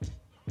else.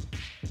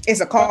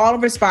 It's a call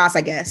and response,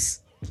 I guess.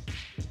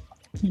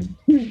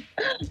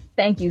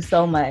 Thank you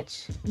so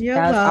much.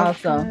 That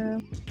was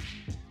awesome.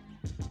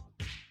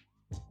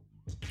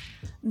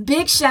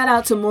 Big shout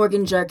out to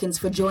Morgan Jerkins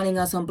for joining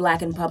us on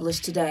Black and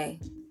Published today.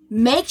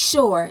 Make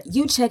sure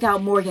you check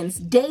out Morgan's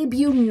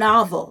debut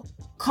novel,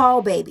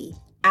 Call Baby,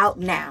 out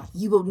now.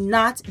 You will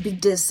not be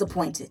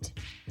disappointed.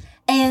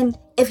 And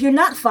if you're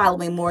not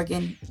following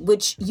Morgan,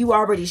 which you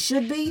already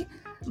should be,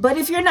 but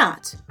if you're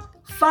not,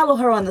 follow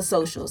her on the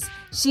socials.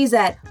 She's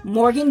at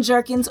Morgan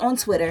Jerkins on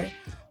Twitter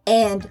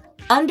and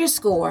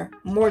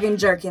 _Morgan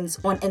Jerkins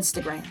on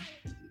Instagram.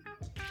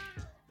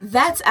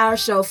 That's our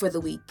show for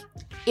the week.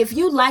 If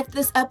you liked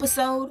this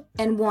episode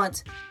and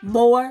want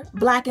more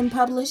Black and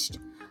Published,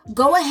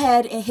 go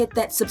ahead and hit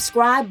that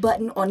subscribe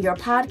button on your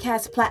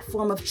podcast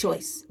platform of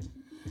choice.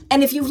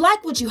 And if you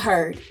like what you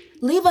heard,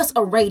 leave us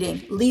a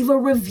rating, leave a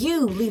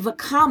review, leave a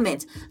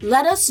comment.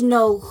 Let us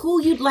know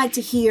who you'd like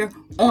to hear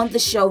on the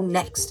show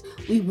next.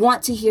 We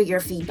want to hear your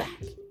feedback.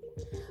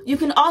 You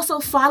can also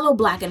follow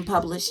Black and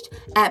Published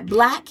at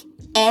Black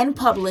and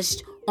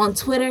Published on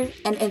Twitter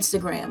and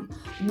Instagram.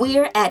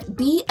 We're at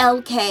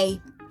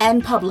BLK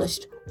and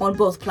Published on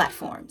both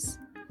platforms.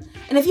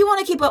 And if you want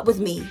to keep up with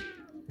me,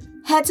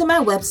 head to my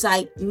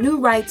website,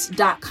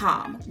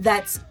 newwrites.com.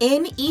 That's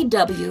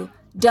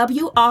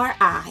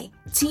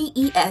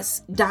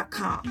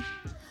NEWWRITES.com.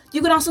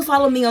 You can also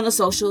follow me on the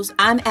socials.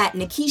 I'm at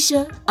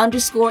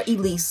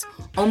Nikisha_Elise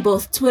on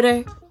both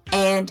Twitter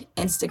and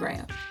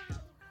Instagram.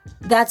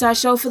 That's our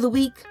show for the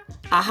week.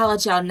 I'll holler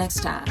at y'all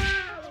next time.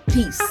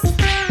 Peace.